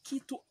ni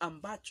kitu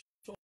ambacho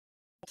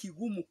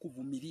kigumu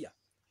kuvumilia.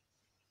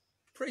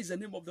 Praise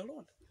the name of the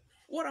Lord.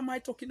 What am I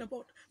talking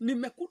about?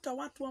 Nimekuta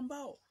watu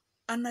ambao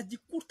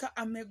anajikuta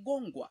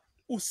amegongwa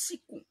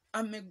usiku,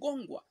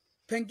 amegongwa,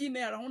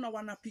 pengine anaona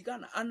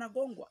wanapigana,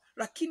 anagongwa,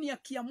 lakini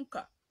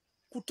akiamka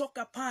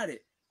kutoka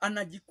pale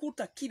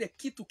anajikuta kile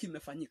kitu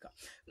kimefanyika.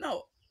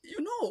 Now, you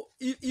know,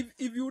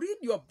 if you read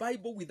your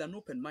Bible with an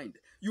open mind,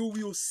 you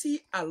will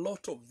see a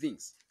lot of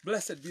things.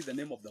 Blessed be the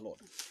name of the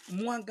Lord.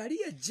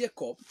 Mwangalie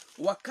Jacob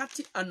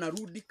wakati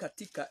anarudi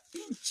katika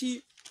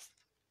nchi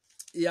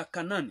ya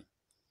Kanani,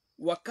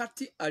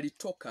 wakati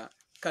alitoka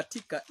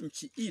katika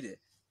nchi ile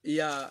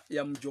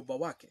ya mjomba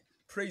wake.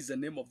 Praise the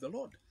name of the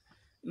Lord.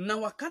 Na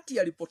wakati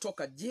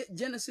alipotoka,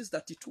 Genesis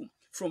 32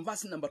 from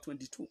verse number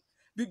 22,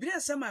 Biblia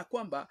inasema ya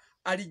kwamba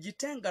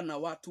alijitenga na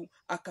watu,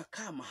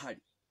 akakaa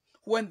mahali.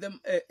 When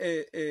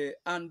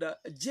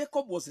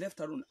Jacob was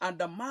left alone,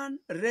 and a man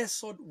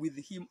wrestled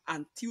with him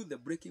until the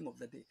breaking of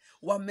the day.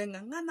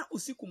 Wameng'ang'ana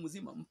usiku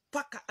mzima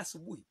mpaka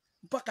asubuhi,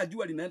 mpaka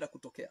jua linaenda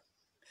kutokea.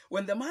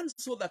 When the man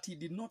saw that he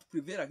did not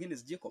prevail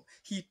against Jacob,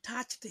 he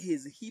touched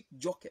his hip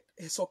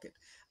socket,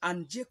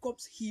 and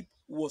Jacob's hip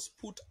was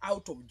put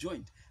out of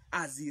joint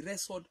as he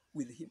wrestled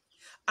with him.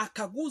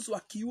 Akaguzwa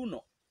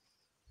kiuno,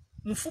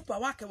 mfupa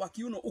wake wa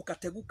kiuno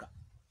ukateguka.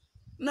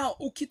 Now,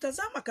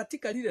 ukitazama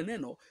katika lile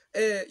neno,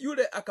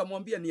 yule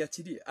akamwambia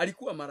niachilie.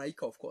 Alikuwa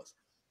malaika, of course.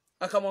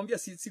 Akamwambia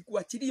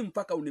sikuachilii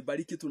mpaka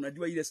unibariki.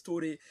 Tunajua ile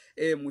story.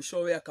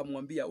 Mwishowe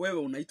akamwambia, wewe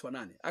unaitwa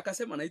nani?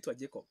 Akasema naitwa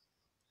Jacob.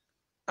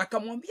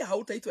 Akamwambia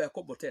hautaitwa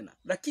Yakobo tena,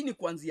 lakini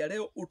kuanzia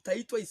leo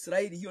utaitwa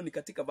Israeli. Hiyo ni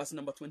katika verse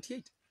number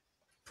 28.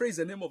 Praise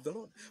the name of the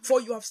Lord.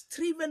 For you have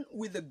striven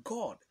with the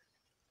God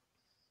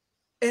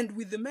and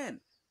with the man,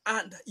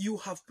 and you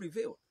have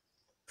prevailed.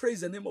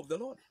 Praise the name of the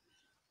Lord.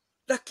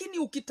 Lakini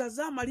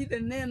ukitazama lile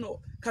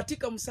neno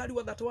katika mstari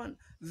wa 31,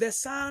 the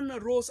sun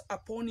rose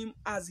upon him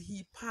as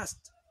he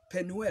passed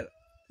Penuel,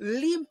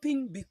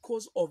 limping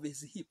because of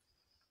his hip.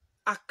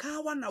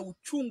 Akawa na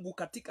uchungu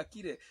katika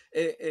kile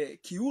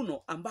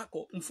kiuno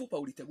ambako mfupa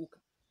uliteguka.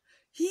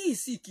 Hii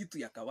si kitu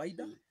ya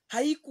kawaida.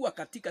 Haikuwa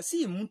katika,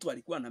 si mtu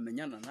alikuwa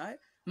anamenyana naye.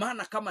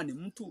 Maana kama ni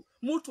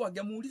mtu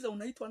angemuuliza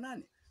unaitwa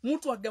nani?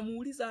 Mtu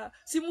angemuuliza,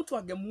 si mtu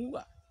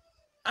angemuua.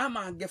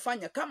 Ama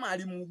angefanya kama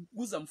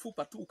alimuguza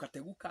mfupa tu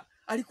ukateguka.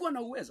 Alikuwa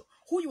na uwezo.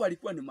 Huyu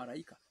alikuwa ni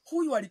malaika.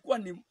 Huyu alikuwa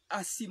ni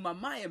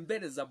asimamaye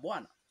mbele za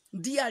Bwana.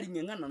 Ndiye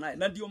aling'ang'ana naye,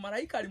 na ndio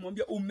malaika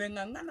alimwambia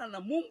umeng'ang'ana na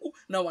Mungu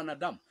na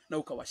wanadamu na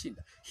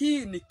ukawashinda.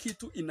 Hii ni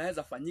kitu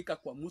inaweza fanyika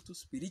kwa mtu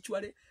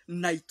spiritually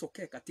na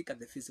itokee katika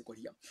the physical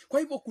realm. Kwa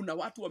hivyo kuna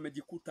watu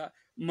wamejikuta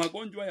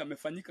magonjwa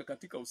yamefanyika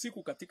katika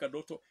usiku, katika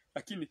ndoto,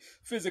 lakini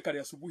physically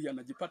asubuhi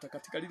anajipata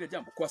katika lile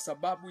jambo kwa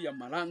sababu ya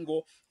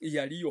malango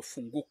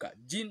yaliyofunguka.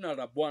 Jina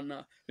la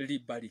Bwana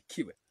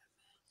libarikiwe.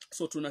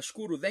 So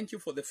tunashukuru. Thank you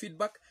for the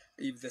feedback.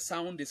 If the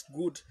sound is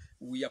good,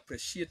 we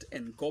appreciate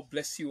and God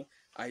bless you.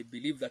 I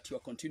believe that you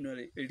are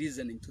continually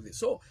listening to this.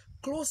 So,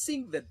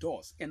 closing the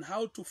doors and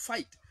how to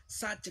fight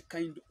such a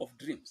kind of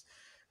dreams.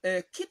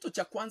 Kitu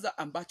cha kwanza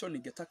ambacho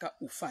ningetaka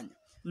ufanye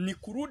ni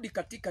kurudi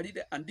katika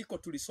lile andiko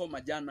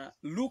tulisoma jana,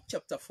 Luke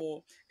chapter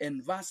 4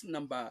 and verse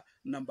number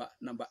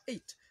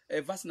 8,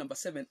 verse number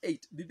 7, 8.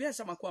 Biblia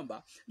inasema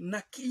kwamba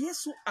na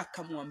Yesu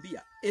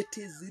akamwambia, it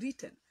is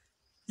written,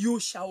 you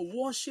shall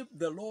worship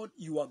the Lord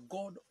your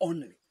God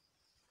only.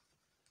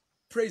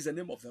 Praise the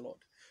name of the Lord.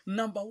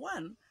 Number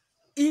one,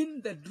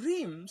 in the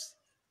dreams,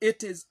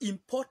 it is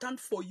important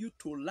for you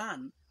to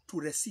learn to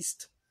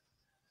resist.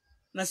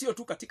 Na sio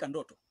tu katika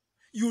ndoto.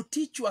 You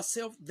teach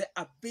yourself the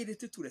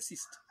ability to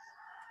resist.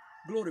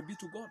 Glory be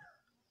to God.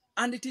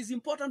 And it is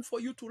important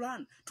for you to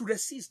learn to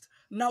resist.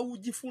 Na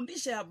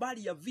ujifundishe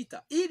habari ya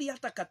vita, ili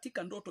hata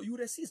katika ndoto you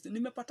resist.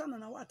 Nimepatana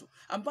na watu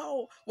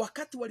ambao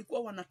wakati walikuwa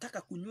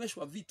wanataka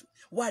kunyweshwa vitu,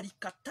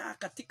 walikataa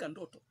katika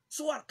ndoto.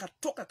 So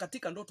akatoka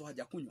katika ndoto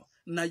hajakunywa.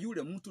 Na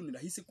yule mtu ni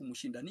rahisi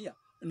kumshindania,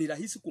 ni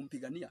rahisi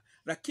kumpigania.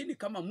 Lakini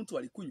kama mtu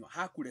alikunywa,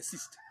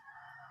 hakuresist.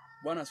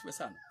 Bwana asifiwe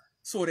sana.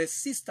 So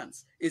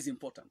resistance is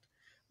important.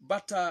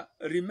 But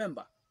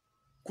remember,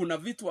 kuna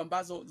vitu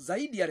ambazo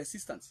zaidi ya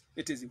resistance,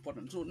 it is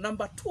important. So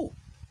number 2,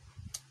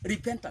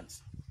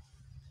 repentance.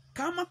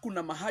 Kama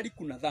kuna mahali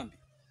kuna dhambi,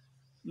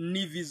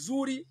 ni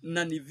vizuri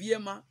na ni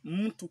vyema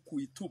mtu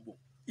kuitubu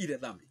ile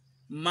dhambi.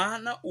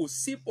 Maana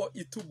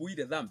usipoitubu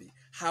ile dhambi,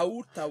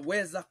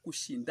 hautaweza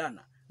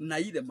kushindana na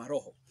ile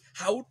maroho.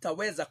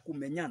 Hautaweza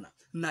kumenyana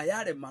na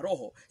yale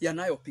maroho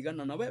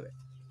yanayopigana na wewe.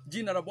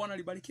 Jina la Bwana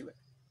libarikiwe.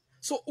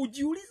 So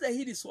ujiulize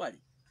hili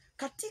swali.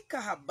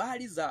 Katika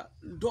habari za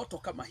ndoto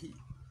kama hii,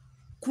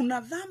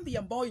 kuna dhambi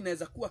ambayo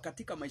inaweza kuwa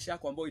katika maisha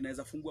yako ambayo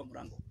inaweza fungua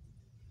mlango.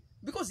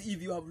 Because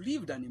if you have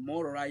lived an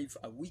immoral life,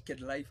 a wicked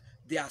life,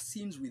 there are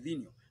sins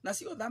within you. Na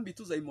sio dhambi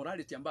tu za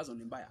immorality ambazo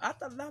ni mbaya.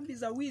 Hata dhambi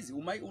za wizi,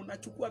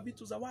 unachukua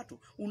vitu za watu,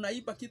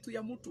 unaiba kitu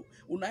ya mtu,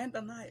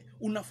 unaenda naye,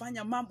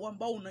 unafanya mambo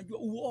ambao unajua,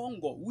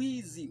 uongo,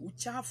 wizi,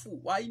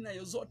 uchafu wa aina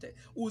yoyote,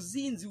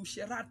 uzinzi,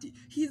 usherati.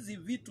 Hizi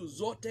vitu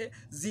zote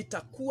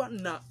zitakuwa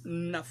na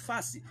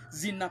nafasi,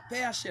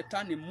 zinapea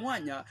shetani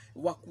mwanya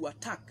wa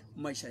kuattack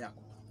maisha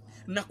yako.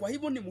 Na kwa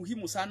hivyo ni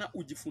muhimu sana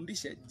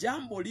ujifundishe.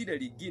 Jambo lile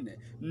lingine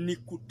ni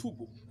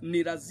kutubu.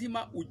 Ni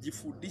lazima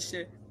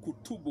ujifundishe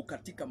kutubu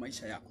katika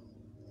maisha yako.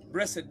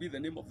 Blessed be the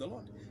name of the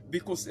Lord.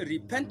 Because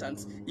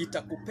repentance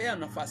itakupea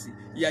nafasi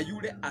ya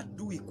yule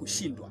adui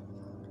kushindwa,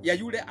 ya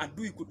yule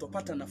adui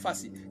kutopata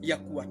nafasi ya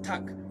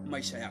kuattack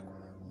maisha yako.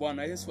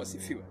 Bwana Yesu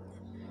asifiwe.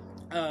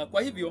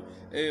 Kwa hivyo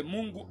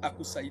Mungu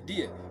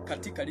akusaidie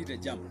katika lile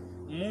jambo.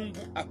 Mungu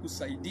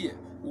akusaidie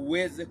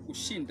uweze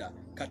kushinda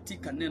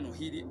katika neno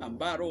hili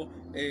ambalo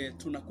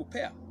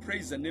tunakupea.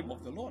 Praise the name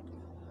of the Lord.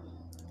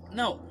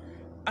 Now,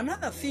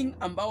 another thing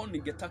ambao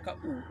ningetaka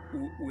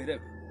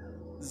uelewe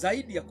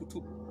zaidi ya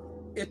kutubu,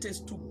 it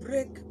is to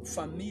break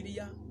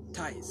familiar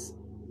ties.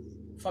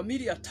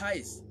 Familiar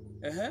ties.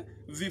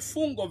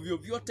 Vifungo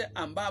vyovyote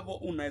ambavyo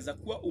unaweza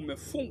kuwa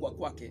umefungwa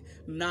kwake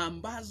na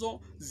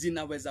ambazo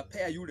zinaweza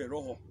pea yule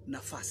roho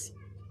nafasi.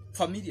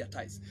 Familiar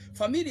ties.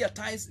 Familiar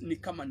ties ni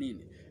kama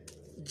nini?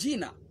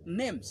 Jina,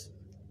 names.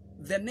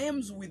 The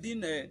names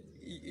within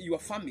your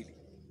family,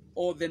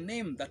 or the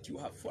name that you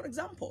have. For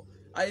example,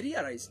 I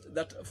realized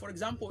that, for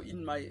example,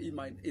 in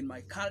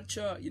my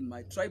culture, in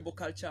my tribal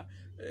culture,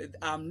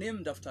 I'm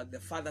named after the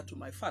father to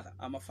my father.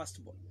 I'm a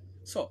firstborn.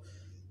 So,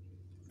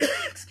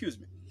 excuse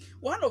me.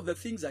 One of the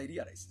things I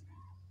realized,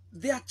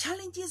 there are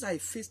challenges I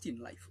faced in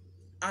life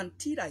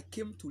until I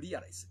came to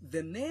realize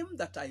the name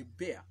that I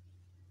bear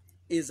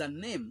is a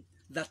name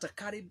that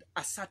carried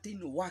a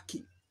certain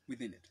working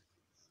within it.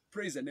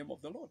 Praise the name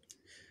of the Lord.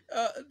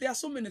 There are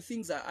so many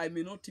things that I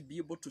may not be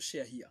able to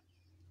share here,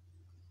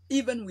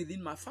 even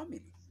within my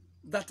family,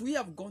 that we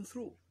have gone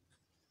through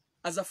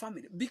as a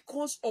family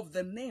because of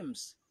the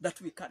names that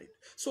we carried.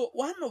 So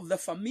one of the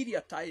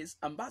familiar ties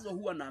ambazo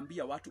huwa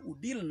naambia watu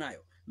udeal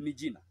nayo ni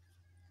jina.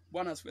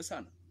 Bwana asifiwe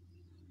sana.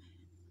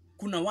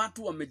 Kuna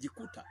watu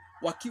wamejikuta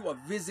wakiwa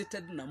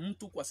visited na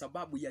mtu kwa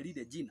sababu ya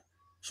lile jina.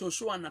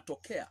 Shosho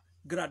anatokea,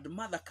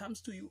 grandmother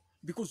comes to you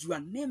because you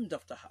are named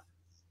after her.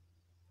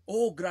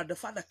 Oh,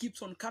 grandfather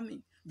keeps on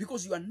coming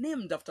because you are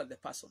named after the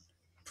person.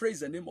 Praise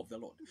the name of the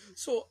Lord.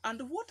 So,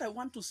 and what I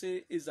want to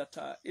say is that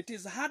it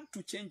is hard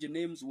to change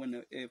names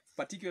when,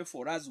 particularly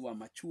for us who are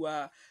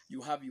mature,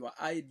 you have your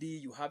ID,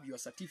 you have your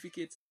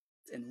certificates,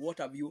 and what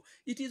have you.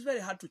 It is very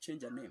hard to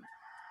change a name.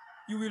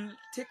 You will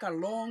take a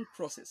long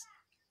process.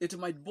 It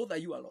might bother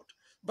you a lot.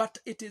 But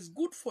it is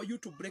good for you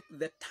to break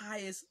the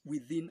ties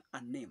within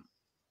a name.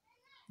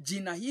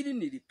 Jina hili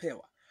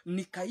nilipewa,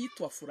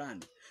 nikaitwa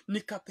fulani,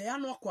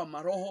 nikapeanwa kwa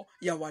maroho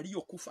ya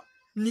waliokufa,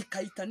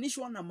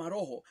 nikaitanishwa na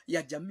maroho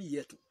ya jamii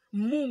yetu.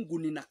 Mungu,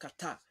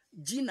 ninakataa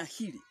jina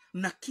hili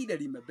na kile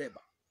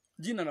limebeba.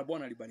 Jina la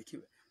Bwana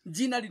libarikiwe.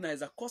 Jina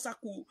linaweza kosa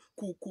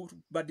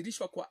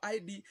kubadilishwa kwa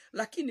ID,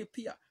 lakini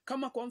pia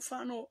kama kwa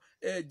mfano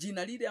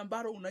jina lile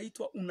ambalo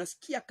unaitwa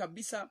unasikia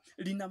kabisa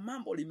lina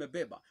mambo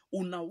limebeba,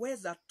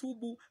 unaweza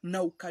tubu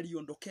na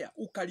ukaliondokea,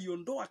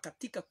 ukaliondoa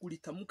katika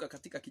kulitamka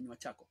katika kinywa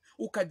chako,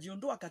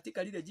 ukajiondoa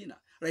katika lile jina.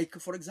 Like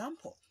for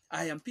example,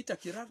 I am Peter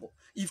Kirago.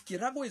 If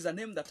Kirago is a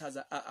name that has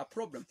a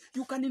problem,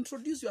 you can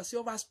introduce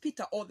yourself as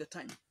Peter all the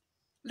time.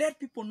 Let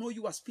people know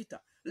you as Peter.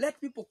 Let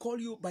people call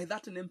you by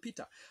that name,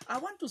 Peter. I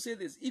want to say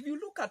this. If you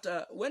look at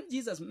when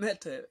Jesus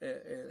met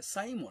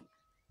Simon,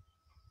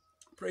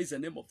 praise the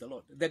name of the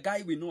Lord, the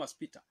guy we know as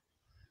Peter,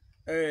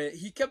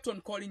 he kept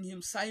on calling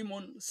him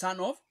Simon,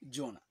 son of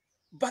Jonah.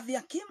 But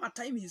there came a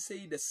time he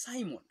said,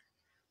 Simon,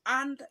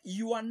 and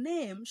your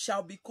name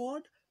shall be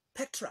called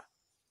Petra.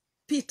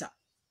 Peter,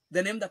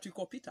 the name that we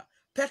call Peter.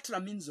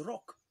 Petra means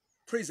rock.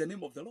 Praise the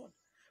name of the Lord.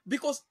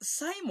 Because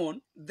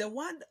Simon, the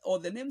word or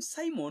the name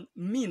Simon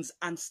means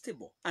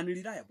unstable,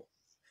 unreliable.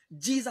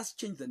 Jesus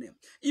changed the name.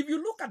 If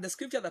you look at the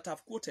scripture that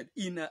I've quoted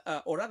in,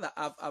 or rather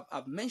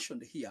I've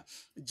mentioned here,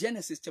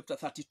 Genesis chapter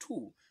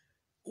 32,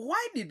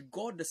 why did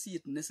God see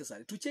it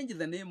necessary to change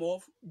the name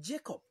of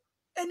Jacob?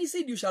 And he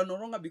said, you shall no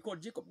longer be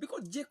called Jacob,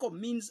 because Jacob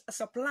means a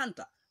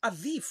supplanter, a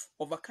thief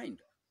of a kind.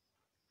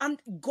 And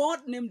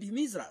God named him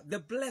Israel, the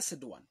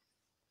blessed one.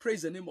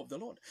 Praise the name of the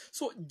Lord.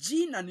 So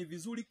jina ni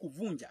vizuri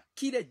kuvunja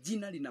kile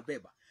jina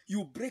linabeba.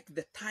 You break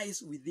the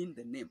ties within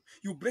the name.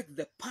 You break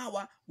the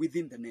power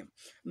within the name.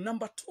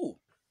 Number two,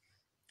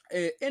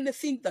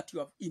 anything that you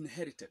have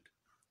inherited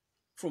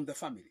from the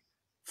family.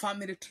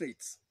 Family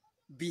traits.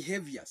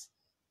 behaviors,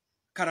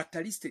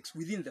 characteristics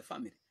within the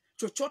family.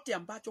 Chochote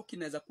ambacho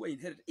kinaweza kuwa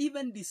inherited,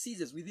 even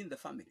diseases within the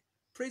family.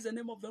 Praise the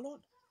name of the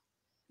Lord.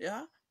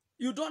 Yeah?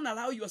 You don't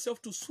allow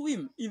yourself to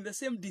swim in the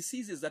same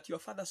diseases that your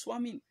father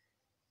swam in.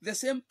 The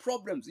same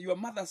problems your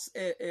mothers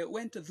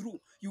went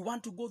through. You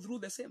want to go through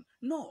the same.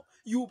 No,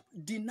 you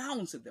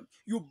denounce them.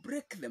 You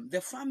break them.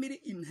 The family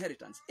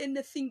inheritance.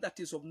 Anything that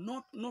is of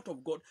not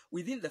of God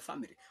within the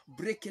family,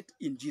 break it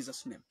in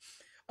Jesus' name.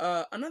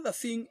 Another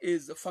thing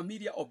is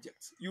familiar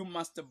objects. You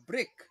must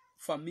break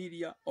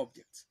familiar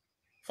objects.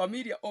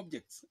 Familiar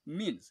objects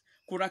means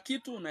kuna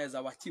kitu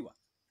unaweza wachiwa.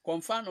 Kwa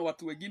mfano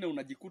watu wengine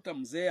unajikuta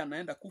mzee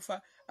anaenda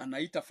kufa,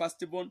 anaita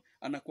firstborn,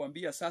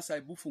 anakuambia sasa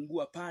hebu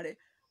fungua pale.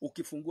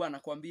 Ukifungua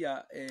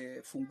anakuambia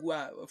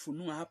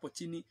funua hapo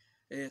chini,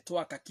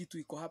 toa kakitu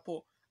iko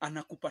hapo,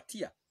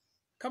 anakupatia.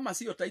 Kama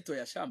sio title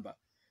ya shamba,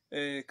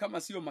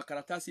 kama sio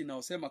makaratasi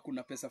inaosema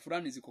kuna pesa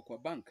fulani ziko kwa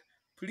bank,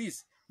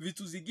 please,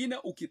 vitu zingine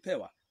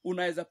ukipewa,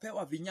 unaweza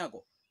pewa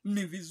vinyago.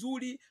 Ni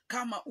vizuri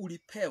kama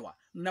ulipewa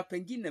na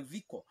pengine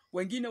viko.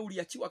 Wengine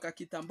uliachiwa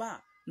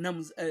kakitambaa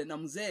na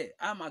mzee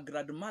ama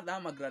grandmother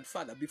ama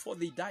grandfather before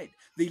they died.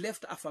 They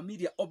left a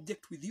familiar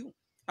object with you.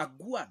 A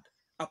gourd,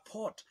 a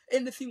pot,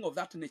 anything of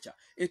that nature.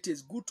 It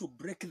is good to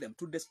break them,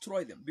 to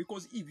destroy them.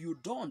 Because if you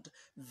don't,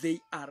 they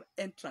are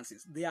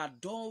entrances. They are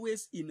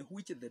doorways in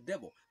which the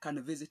devil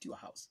can visit your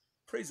house.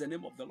 Praise the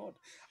name of the Lord.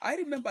 I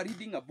remember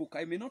reading a book.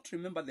 I may not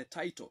remember the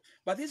title.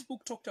 But this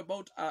book talked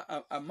about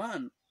a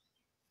man.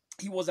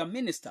 He was a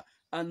minister.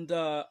 And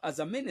as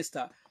a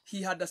minister,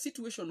 he had a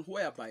situation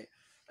whereby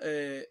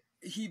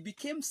he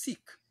became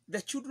sick.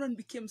 The children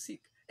became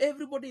sick.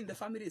 Everybody in the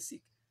family is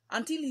sick.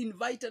 Until he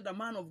invited a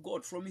man of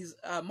God from his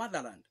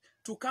motherland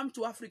to come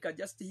to Africa,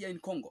 just here in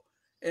Congo.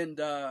 And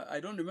I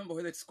don't remember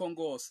whether it's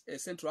Congo or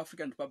Central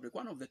African Republic,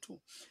 one of the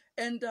two.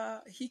 And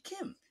he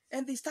came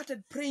and they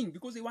started praying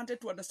because they wanted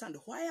to understand,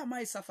 why am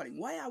I suffering?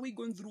 Why are we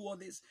going through all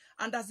this?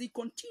 And as they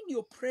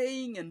continued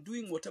praying and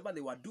doing whatever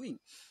they were doing,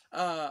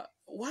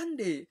 one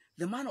day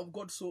the man of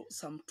God saw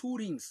some 2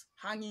 rings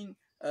hanging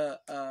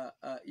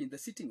in the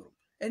sitting room.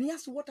 And he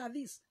asked, what are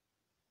these?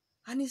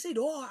 And he said,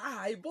 oh,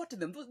 I bought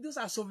them. Those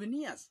are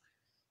souvenirs.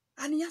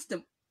 And he asked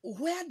them,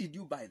 where did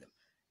you buy them?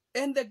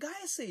 And the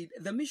guy said,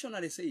 the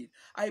missionary said,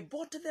 I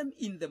bought them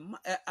in the,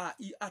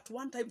 at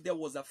one time there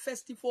was a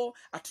festival,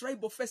 a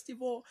tribal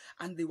festival,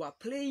 and they were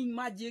playing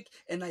magic,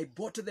 and I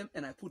bought them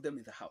and I put them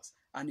in the house.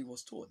 And he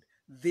was told,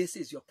 this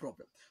is your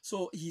problem.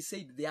 So he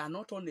said, they are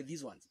not only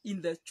these ones.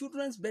 In the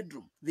children's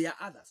bedroom, there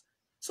are others.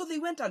 So they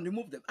went and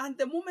removed them. And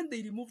the moment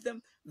they removed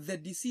them, the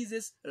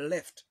diseases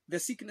left. The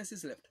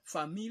sicknesses left.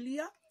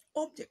 Familiar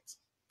objects.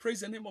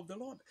 Praise the name of the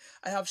Lord.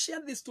 I have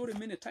shared this story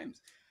many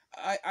times.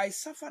 I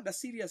suffered a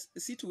serious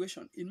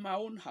situation in my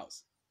own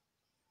house.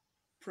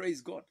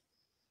 Praise God.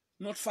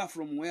 Not far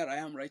from where I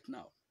am right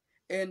now.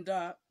 And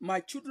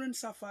my children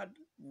suffered,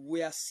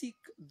 were sick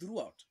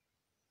throughout,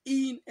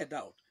 in and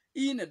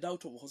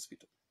out of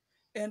hospital.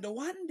 And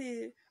one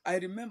day, I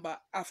remember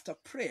after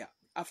prayer,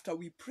 after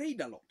we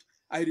prayed a lot,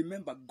 I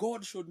remember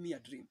God showed me a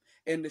dream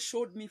and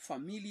showed me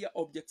familiar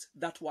objects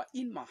that were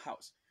in my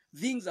house.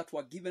 Things that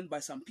were given by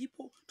some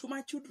people to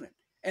my children.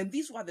 And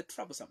these were the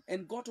troublesome.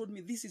 And God told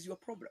me, this is your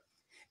problem.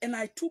 And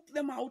I took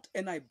them out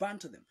and I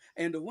burnt them.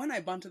 And when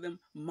I burnt them,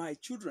 my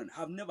children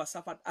have never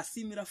suffered a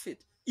similar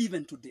fate,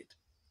 even to date.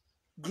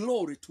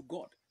 Glory to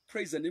God.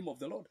 Praise the name of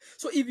the Lord.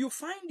 So if you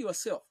find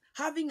yourself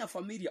having a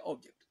familiar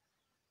object,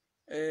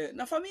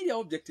 na familiar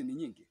object ni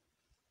nyingi.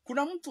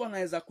 Kuna mtu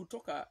anaweza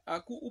kutoka,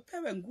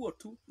 upewe nguo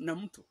tu na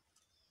mtu.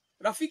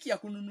 Rafiki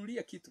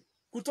akununulia kitu.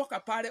 Kutoka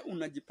pale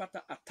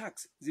unajipata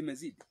attacks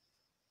zimezidi.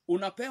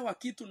 Unapewa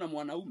kitu na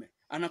mwanaume,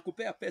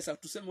 anakupea pesa,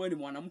 tuseme wewe ni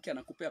mwanamke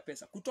anakupea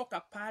pesa.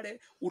 Kutoka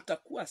pale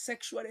utakuwa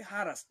sexually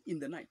harassed in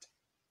the night.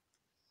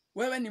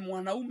 Wewe ni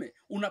mwanaume,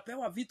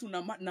 unapewa vitu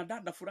na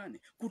dada fulani.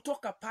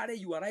 Kutoka pale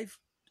your life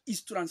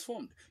is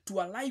transformed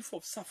to a life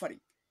of suffering.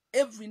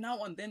 Every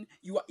now and then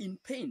you are in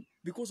pain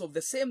because of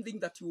the same thing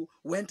that you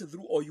went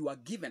through or you are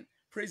given.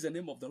 Praise the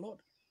name of the Lord.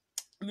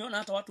 Nimeona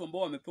hata watu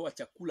ambao wamepewa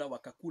chakula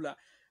wakakula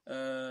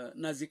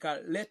na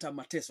zikaleta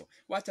mateso.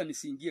 Wacha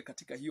nisiingie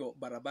katika hiyo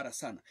barabara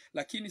sana.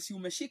 Lakini si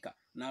umeshika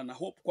na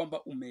hope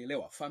kwamba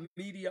umeelewa.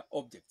 Familiar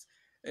objects.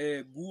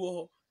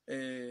 Guo,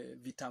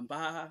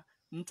 vitambaa,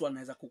 mtu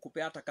anaweza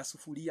kukupea hata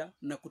kasufuria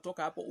na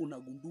kutoka hapo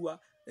unagundua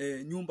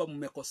nyumba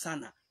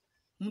mmekosana.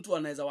 Mtu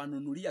anaweza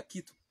wanunulia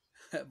kitu.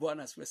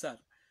 Bwana asifiwe sana.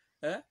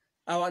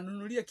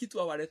 Awanunulie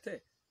kitu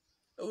awaletee.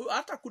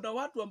 Hata kuna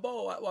watu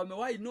ambao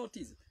wamewahi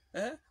notice,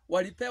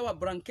 walipewa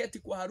blanketi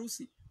kwa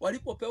harusi.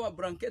 Walipopewa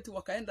blanketi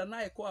wakaenda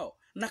naye kwao.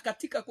 Na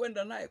katika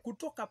kwenda naye,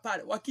 kutoka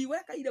pale,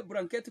 wakiweka ile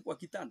blanketi kwa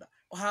kitanda,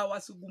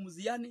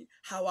 hawasugumziani,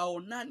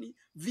 hawaonani,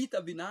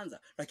 vita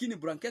vinaanza. Lakini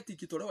blanketi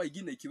ikitolewa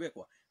ingine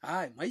ikiwekwa,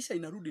 maisha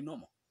inarudi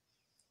normal.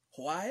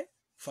 Why?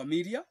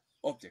 Familiar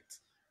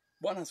objects.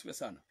 Bwana asifiwe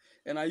sana.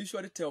 And I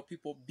usually tell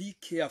people, be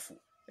careful.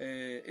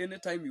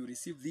 Anytime you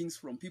receive things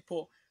from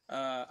people,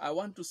 I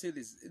want to say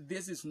this.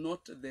 This is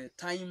not the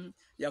time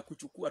ya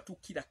kuchukua tu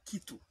kila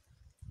kitu.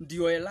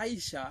 Ndio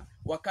Elisha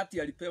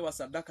wakati alipewa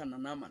sadaka na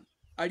Naaman.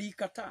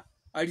 Alikataa.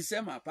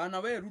 Alisema hapana,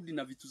 wewe rudi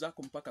na vitu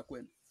zako mpaka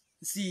kwenu.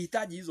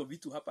 Sihitaji hizo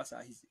vitu hapa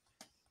saa hizi.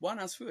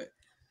 Bwana asifiwe.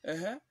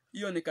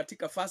 Hiyo ni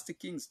katika First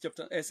Kings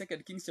chapter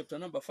Second Kings chapter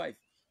number 5.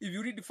 If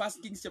you read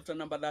First Kings chapter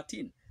number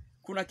 13,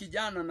 kuna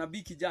kijana,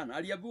 nabii kijana,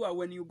 aliambiwa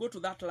when you go to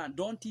that land,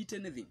 don't eat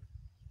anything.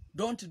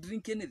 Don't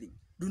drink anything.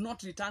 Do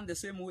not return the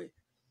same way.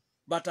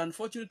 But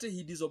unfortunately,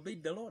 he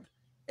disobeyed the Lord.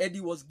 And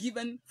he was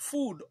given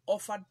food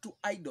offered to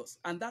idols.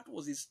 And that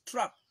was his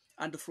trap.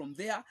 And from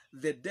there,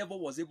 the devil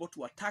was able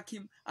to attack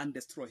him and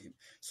destroy him.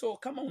 So,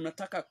 kama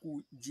unataka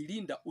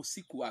kujilinda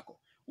usiku wako,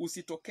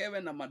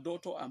 usitokewe na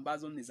madoto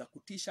ambazo ni za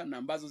kutisha na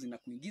ambazo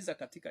zinakuingiza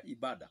katika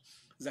ibada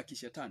za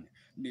kishetani.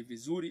 Ni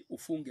vizuri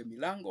ufunge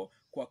milango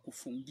kwa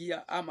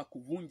kufungia ama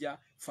kuvunja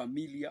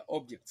familia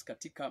objects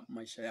katika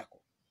maisha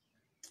yako.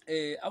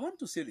 I want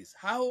to say this,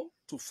 how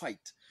to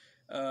fight.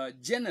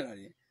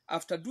 Generally,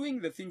 after doing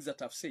the things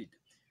that I've said,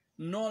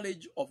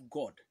 knowledge of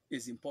God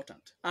is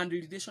important, and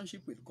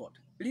relationship with God.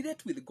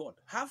 Relate with God.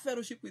 Have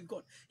fellowship with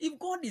God. If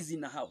God is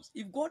in a house,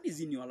 if God is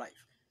in your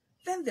life,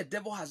 then the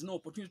devil has no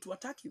opportunity to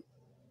attack you.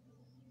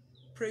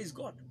 Praise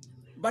God.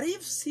 But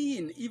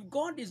if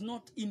God is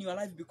not in your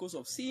life because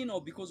of sin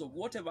or because of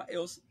whatever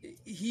else,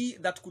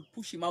 that could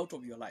push him out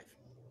of your life,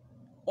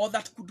 or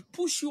that could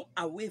push you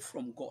away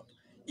from God,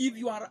 if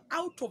you are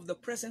out of the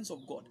presence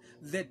of God,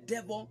 the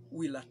devil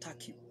will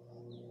attack you.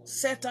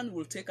 Satan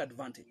will take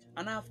advantage.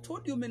 And I have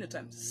told you many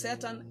times,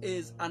 Satan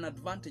is an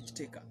advantage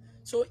taker.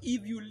 So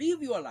if you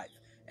live your life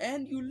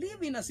and you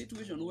live in a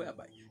situation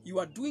whereby you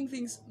are doing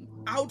things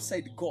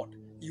outside God,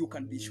 you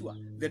can be sure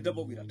the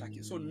devil will attack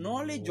you. So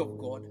knowledge of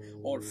God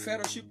or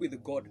fellowship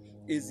with God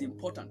is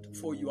important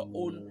for your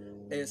own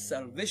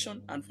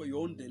salvation and for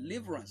your own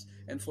deliverance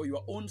and for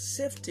your own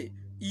safety,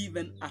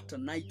 even at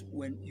night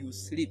when you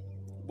sleep.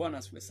 Bwana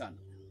asifiwe sana.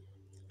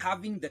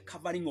 Having the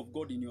covering of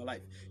God in your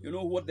life. You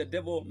know what the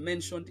devil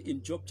mentioned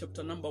in Job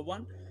chapter number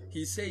 1?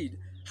 He said,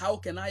 how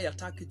can I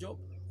attack Job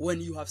when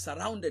you have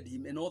surrounded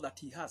him and all that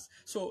he has?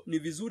 So ni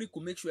vizuri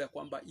ku make sure ya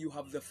kwamba you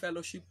have the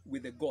fellowship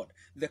with the God,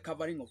 the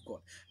covering of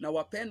God. Na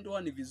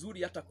wapendwa, ni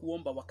vizuri hata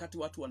kuomba wakati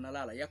watu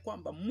wanalala ya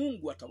kwamba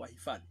Mungu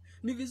atawahifadhi.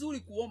 Ni vizuri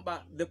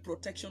kuomba the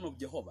protection of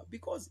Jehovah,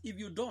 because if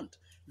you don't,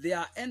 there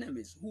are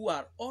enemies who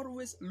are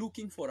always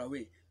looking for a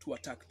way to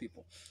attack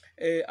people.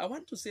 I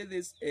want to say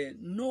this,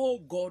 know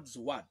God's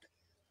word,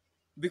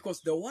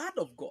 because the word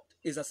of God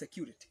is a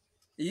security.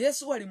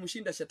 Yesu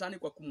alimshinda shetani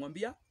kwa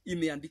kumwambia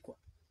imeandikwa.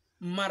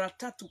 Mara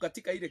 3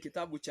 katika ile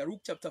kitabu cha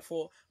Luke chapter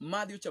 4,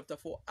 Matthew chapter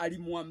 4,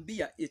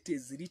 alimwambia it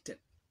is written.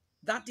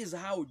 That is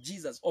how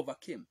Jesus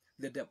overcame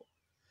the devil.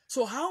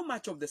 So how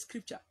much of the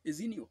scripture is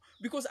in you?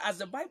 Because as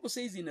the Bible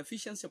says in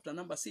Ephesians chapter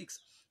number 6,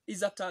 is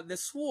that the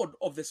sword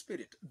of the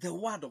Spirit, the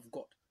word of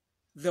God.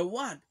 The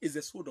word is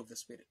the sword of the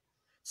Spirit.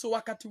 So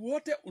wakati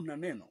wote una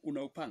neno,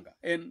 una upanga.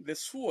 And the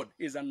sword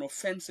is an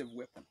offensive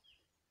weapon.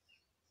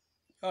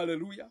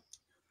 Hallelujah.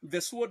 The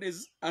sword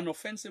is an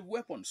offensive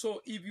weapon.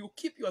 So if you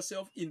keep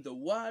yourself in the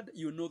word,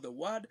 you know the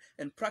word,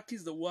 and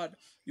practice the word,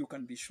 you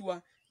can be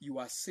sure you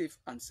are safe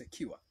and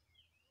secure.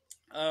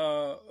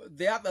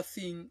 The other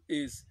thing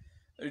is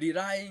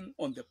relying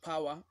on the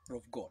power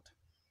of God.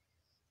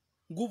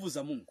 Nguvu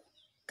za Mungu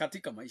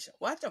katika maisha.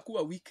 Wacha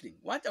kuwa weakling.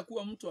 Wacha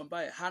kuwa mtu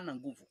ambaye hana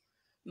nguvu.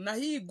 Na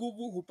hii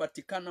nguvu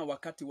hupatikana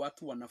wakati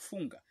watu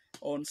wanafunga.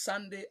 On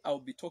Sunday, I'll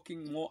be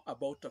talking more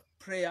about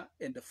prayer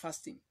and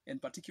fasting.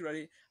 And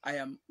particularly, I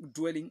am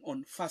dwelling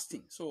on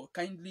fasting. So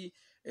kindly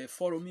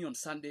follow me on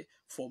Sunday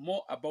for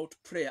more about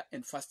prayer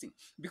and fasting.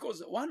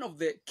 Because one of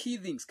the key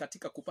things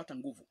katika kupata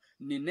nguvu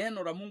ni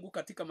neno la Mungu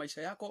katika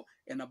maisha yako.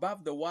 And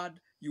above the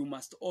word, you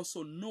must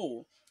also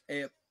know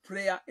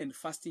prayer and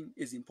fasting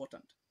is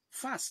important.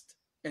 Fast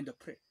and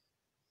pray.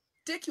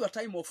 Take your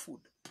time of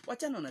food.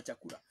 Wachana na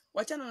chakula.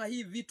 Wachana na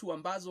hii vitu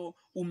ambazo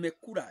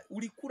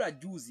ulikula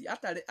juzi,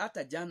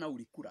 hata jana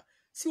ulikula.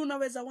 Si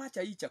unaweza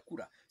wacha hii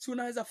chakula. Si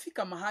unaweza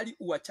fika mahali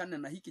uachane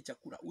na hiki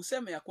chakula.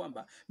 Useme ya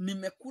kwamba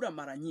nimekula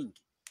mara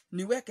nyingi.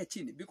 Niweke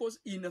chini, because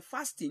in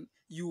fasting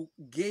you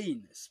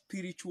gain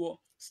spiritual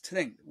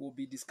strength. We'll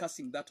be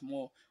discussing that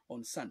more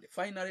on Sunday.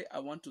 Finally, I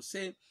want to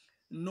say,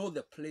 know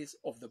the place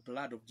of the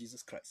blood of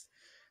Jesus Christ.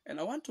 And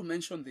I want to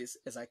mention this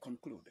as I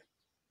conclude.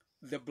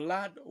 The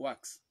blood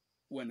works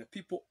when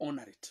people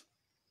honor it.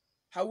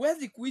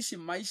 Hawezi kuishi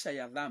maisha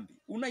ya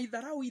dhambi.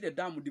 Unaidharau ile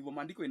damu, ndivyo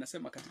maandiko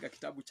inasema katika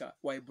kitabu cha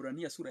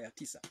Waebrania sura ya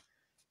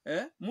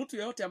 9. Mtu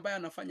yeyote ambaye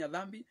anafanya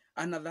dhambi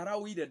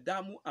anadharau ile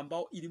damu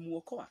ambao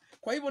ilimuokoa.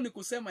 Kwa hivyo ni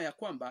kusema ya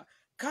kwamba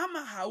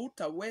kama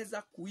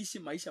hautaweza kuishi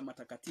maisha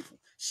matakatifu,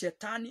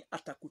 shetani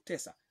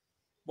atakutesa.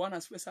 Bwana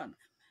asifiwe sana.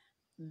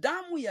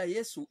 Damu ya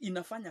Yesu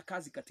inafanya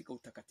kazi katika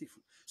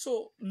utakatifu.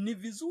 So ni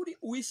vizuri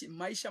uishi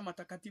maisha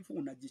matakatifu,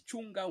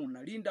 unajichunga,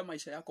 unalinda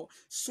maisha yako,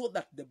 so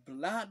that the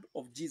blood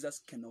of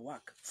Jesus can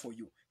work for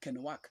you, can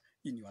work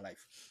in your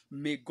life.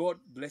 May God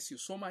bless you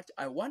so much.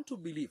 I want to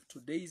believe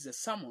today's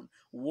sermon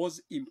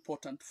was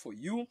important for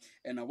you,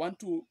 and I want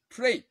to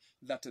pray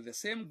that the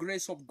same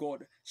grace of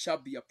God shall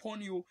be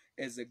upon you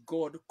as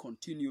God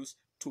continues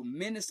to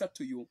minister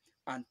to you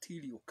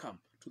until you come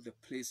to the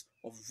place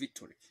of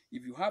victory.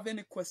 If you have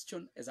any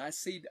question, as I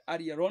said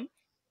earlier on,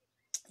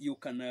 you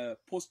can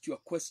post your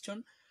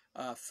question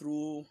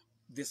through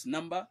this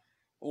number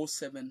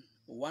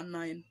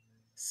 0719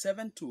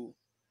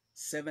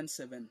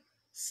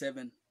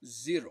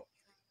 727770.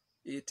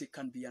 It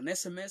can be an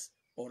SMS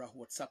or a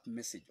WhatsApp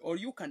message, or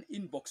you can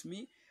inbox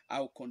me.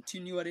 I'll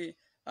continually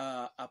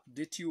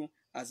update you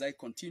as I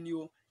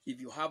continue. If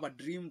you have a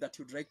dream that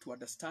you'd like to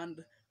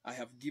understand, I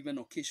have given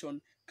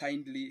occasion.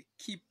 Kindly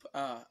keep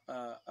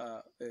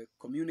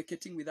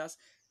communicating with us.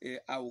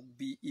 I will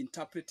be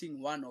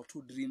interpreting 1 or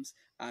 2 dreams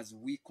as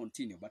we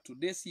continue. But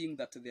today, seeing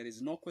that there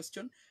is no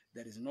question,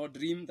 there is no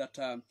dream that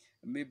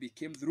maybe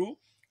came through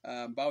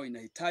ambao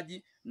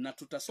inahitaji, na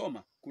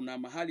tutasoma. Kuna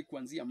mahali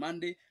kuanzia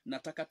Monday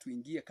nataka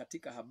tuingie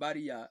katika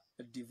habari ya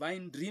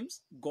divine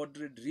dreams,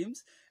 godly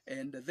dreams,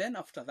 and then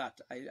after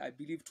that I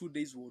believe 2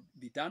 days will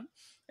be done,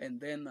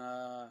 and then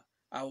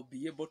I'll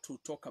be able to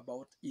talk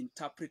about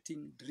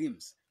interpreting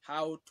dreams,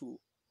 how to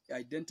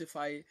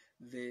identify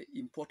the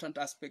important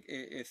aspect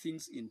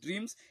things in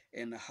dreams,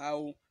 and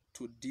how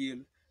to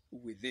deal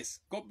with this.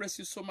 God bless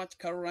you so much,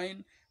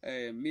 Caroline,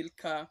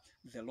 Milka.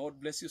 The Lord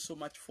bless you so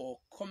much for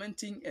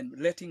commenting and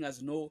letting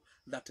us know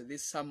that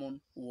this sermon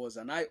was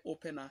an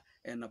eye-opener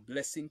and a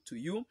blessing to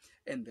you,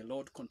 and the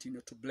Lord continue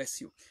to bless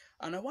you.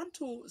 And I want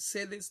to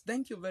say this,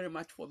 thank you very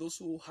much for those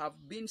who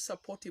have been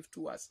supportive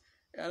to us.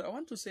 I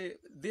want to say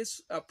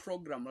this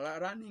program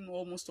running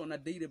almost on a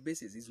daily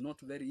basis is not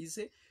very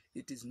easy.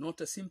 It is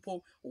not a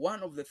simple.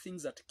 One of the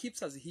things that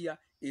keeps us here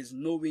is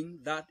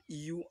knowing that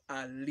you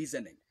are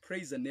listening.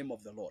 Praise the name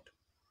of the Lord.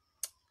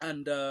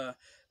 And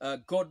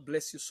God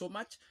bless you so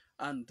much,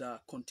 and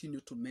continue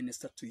to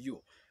minister to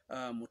you.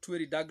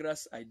 Mutwiri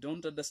Douglas, I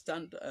don't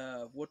understand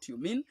what you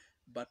mean,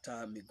 but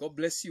may God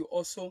bless you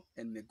also,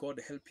 and may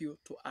God help you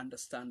to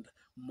understand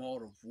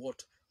more of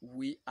what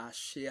we are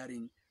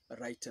sharing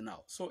right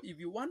now. So if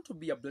you want to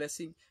be a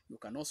blessing, you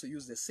can also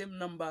use the same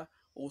number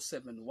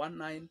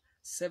 0719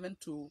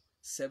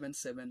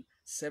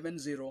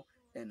 727770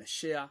 and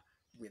share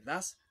with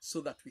us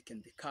so that we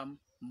can become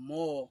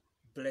more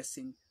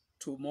blessing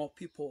to more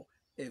people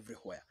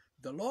everywhere.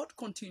 The Lord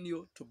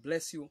continue to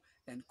bless you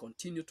and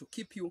continue to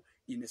keep you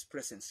in His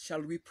presence.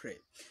 Shall we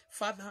pray?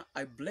 Father,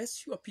 I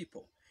bless your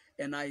people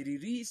and I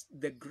release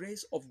the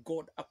grace of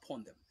God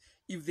upon them.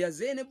 If there's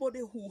anybody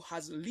who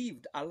has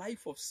lived a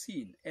life of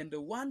sin and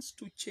wants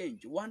to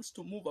change, wants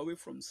to move away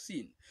from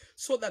sin,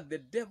 so that the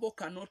devil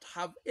cannot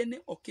have any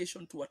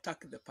occasion to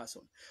attack the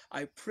person,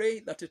 I pray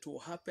that it will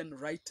happen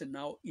right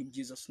now in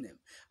Jesus' name.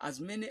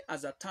 As many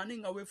as are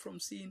turning away from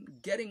sin,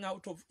 getting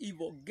out of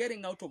evil,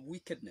 getting out of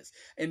wickedness,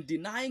 and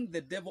denying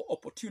the devil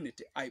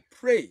opportunity, I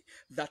pray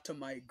that,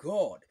 my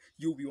God,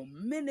 you will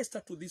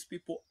minister to these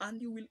people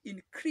and you will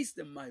increase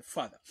them, my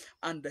Father,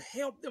 and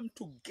help them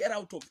to get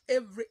out of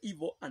every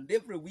evil and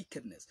every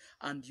wickedness,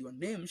 and your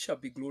name shall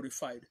be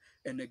glorified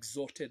and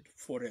exalted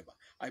forever.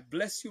 I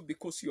bless you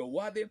because you are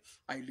worthy.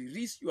 I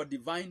release your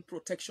divine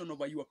protection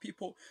over your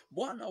people.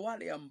 Bwana,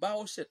 wale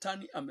ambao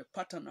shetani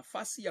amepata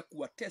nafasi ya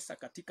kuwatesa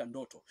katika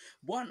ndoto,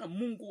 Bwana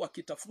Mungu,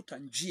 wakitafuta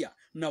njia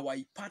na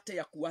waipate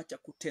ya kuacha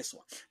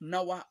kuteswa,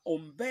 na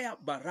waombea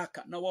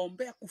baraka, na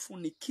waombea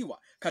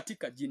kufunikiwa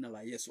katika jina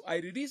la Yesu.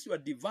 I release your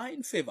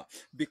divine favor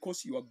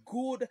because you are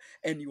good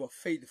and you are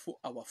faithful,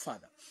 our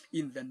Father.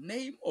 In the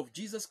name of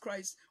Jesus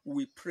Christ,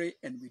 we pray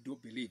and we do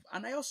believe.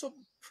 And I also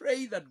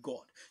pray that,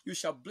 God, you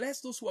shall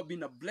bless those who have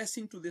been a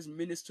blessing to this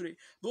ministry,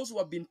 those who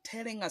have been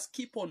telling us,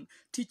 keep on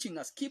teaching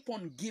us, keep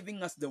on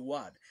giving us the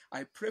word.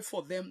 I pray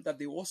for them that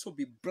they will also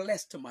be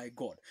blessed, my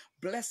God.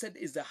 Blessed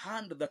is the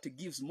hand that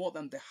gives more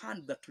than the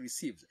hand that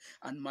receives.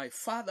 And my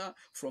Father,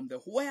 from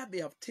where they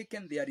have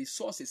taken their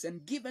resources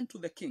and given to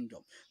the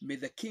kingdom, may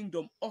the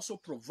kingdom also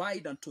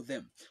provide unto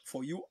them.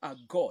 For you are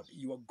God,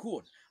 you are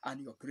good,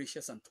 and you are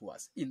gracious unto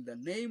us. In the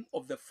name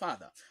of the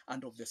Father,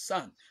 and of the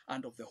Son,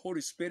 and of the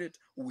Holy Spirit,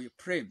 we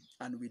pray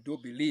and we do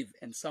believe.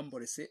 And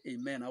somebody say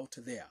amen out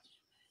there.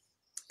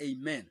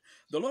 Amen.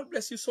 The Lord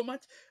bless you so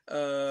much.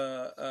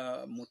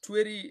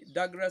 Mutwiri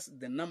Douglas,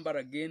 the number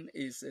again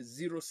is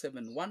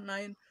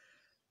 0719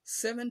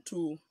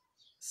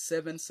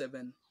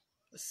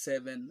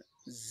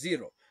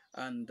 727770.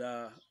 And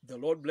the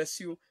Lord bless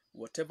you.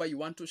 Whatever you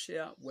want to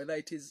share, whether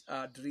it is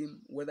a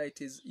dream, whether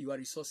it is your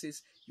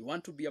resources, you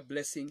want to be a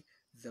blessing,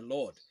 the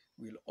Lord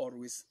will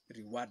always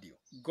reward you.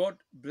 God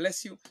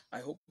bless you.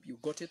 I hope you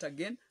got it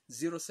again.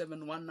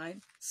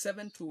 0719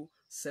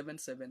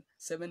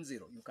 727770.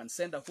 You can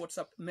send a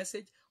WhatsApp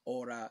message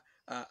or a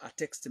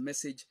text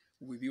message.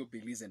 We will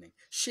be listening.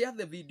 Share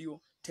the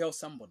video. Tell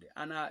somebody.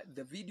 And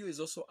the video is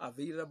also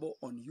available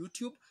on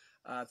YouTube.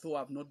 Though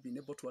I've not been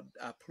able to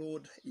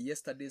upload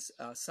yesterday's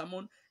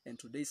sermon and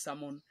today's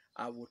sermon,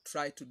 I will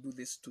try to do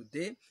this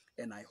today.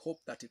 And I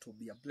hope that it will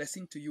be a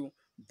blessing to you.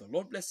 The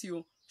Lord bless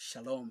you.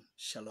 Shalom,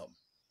 shalom.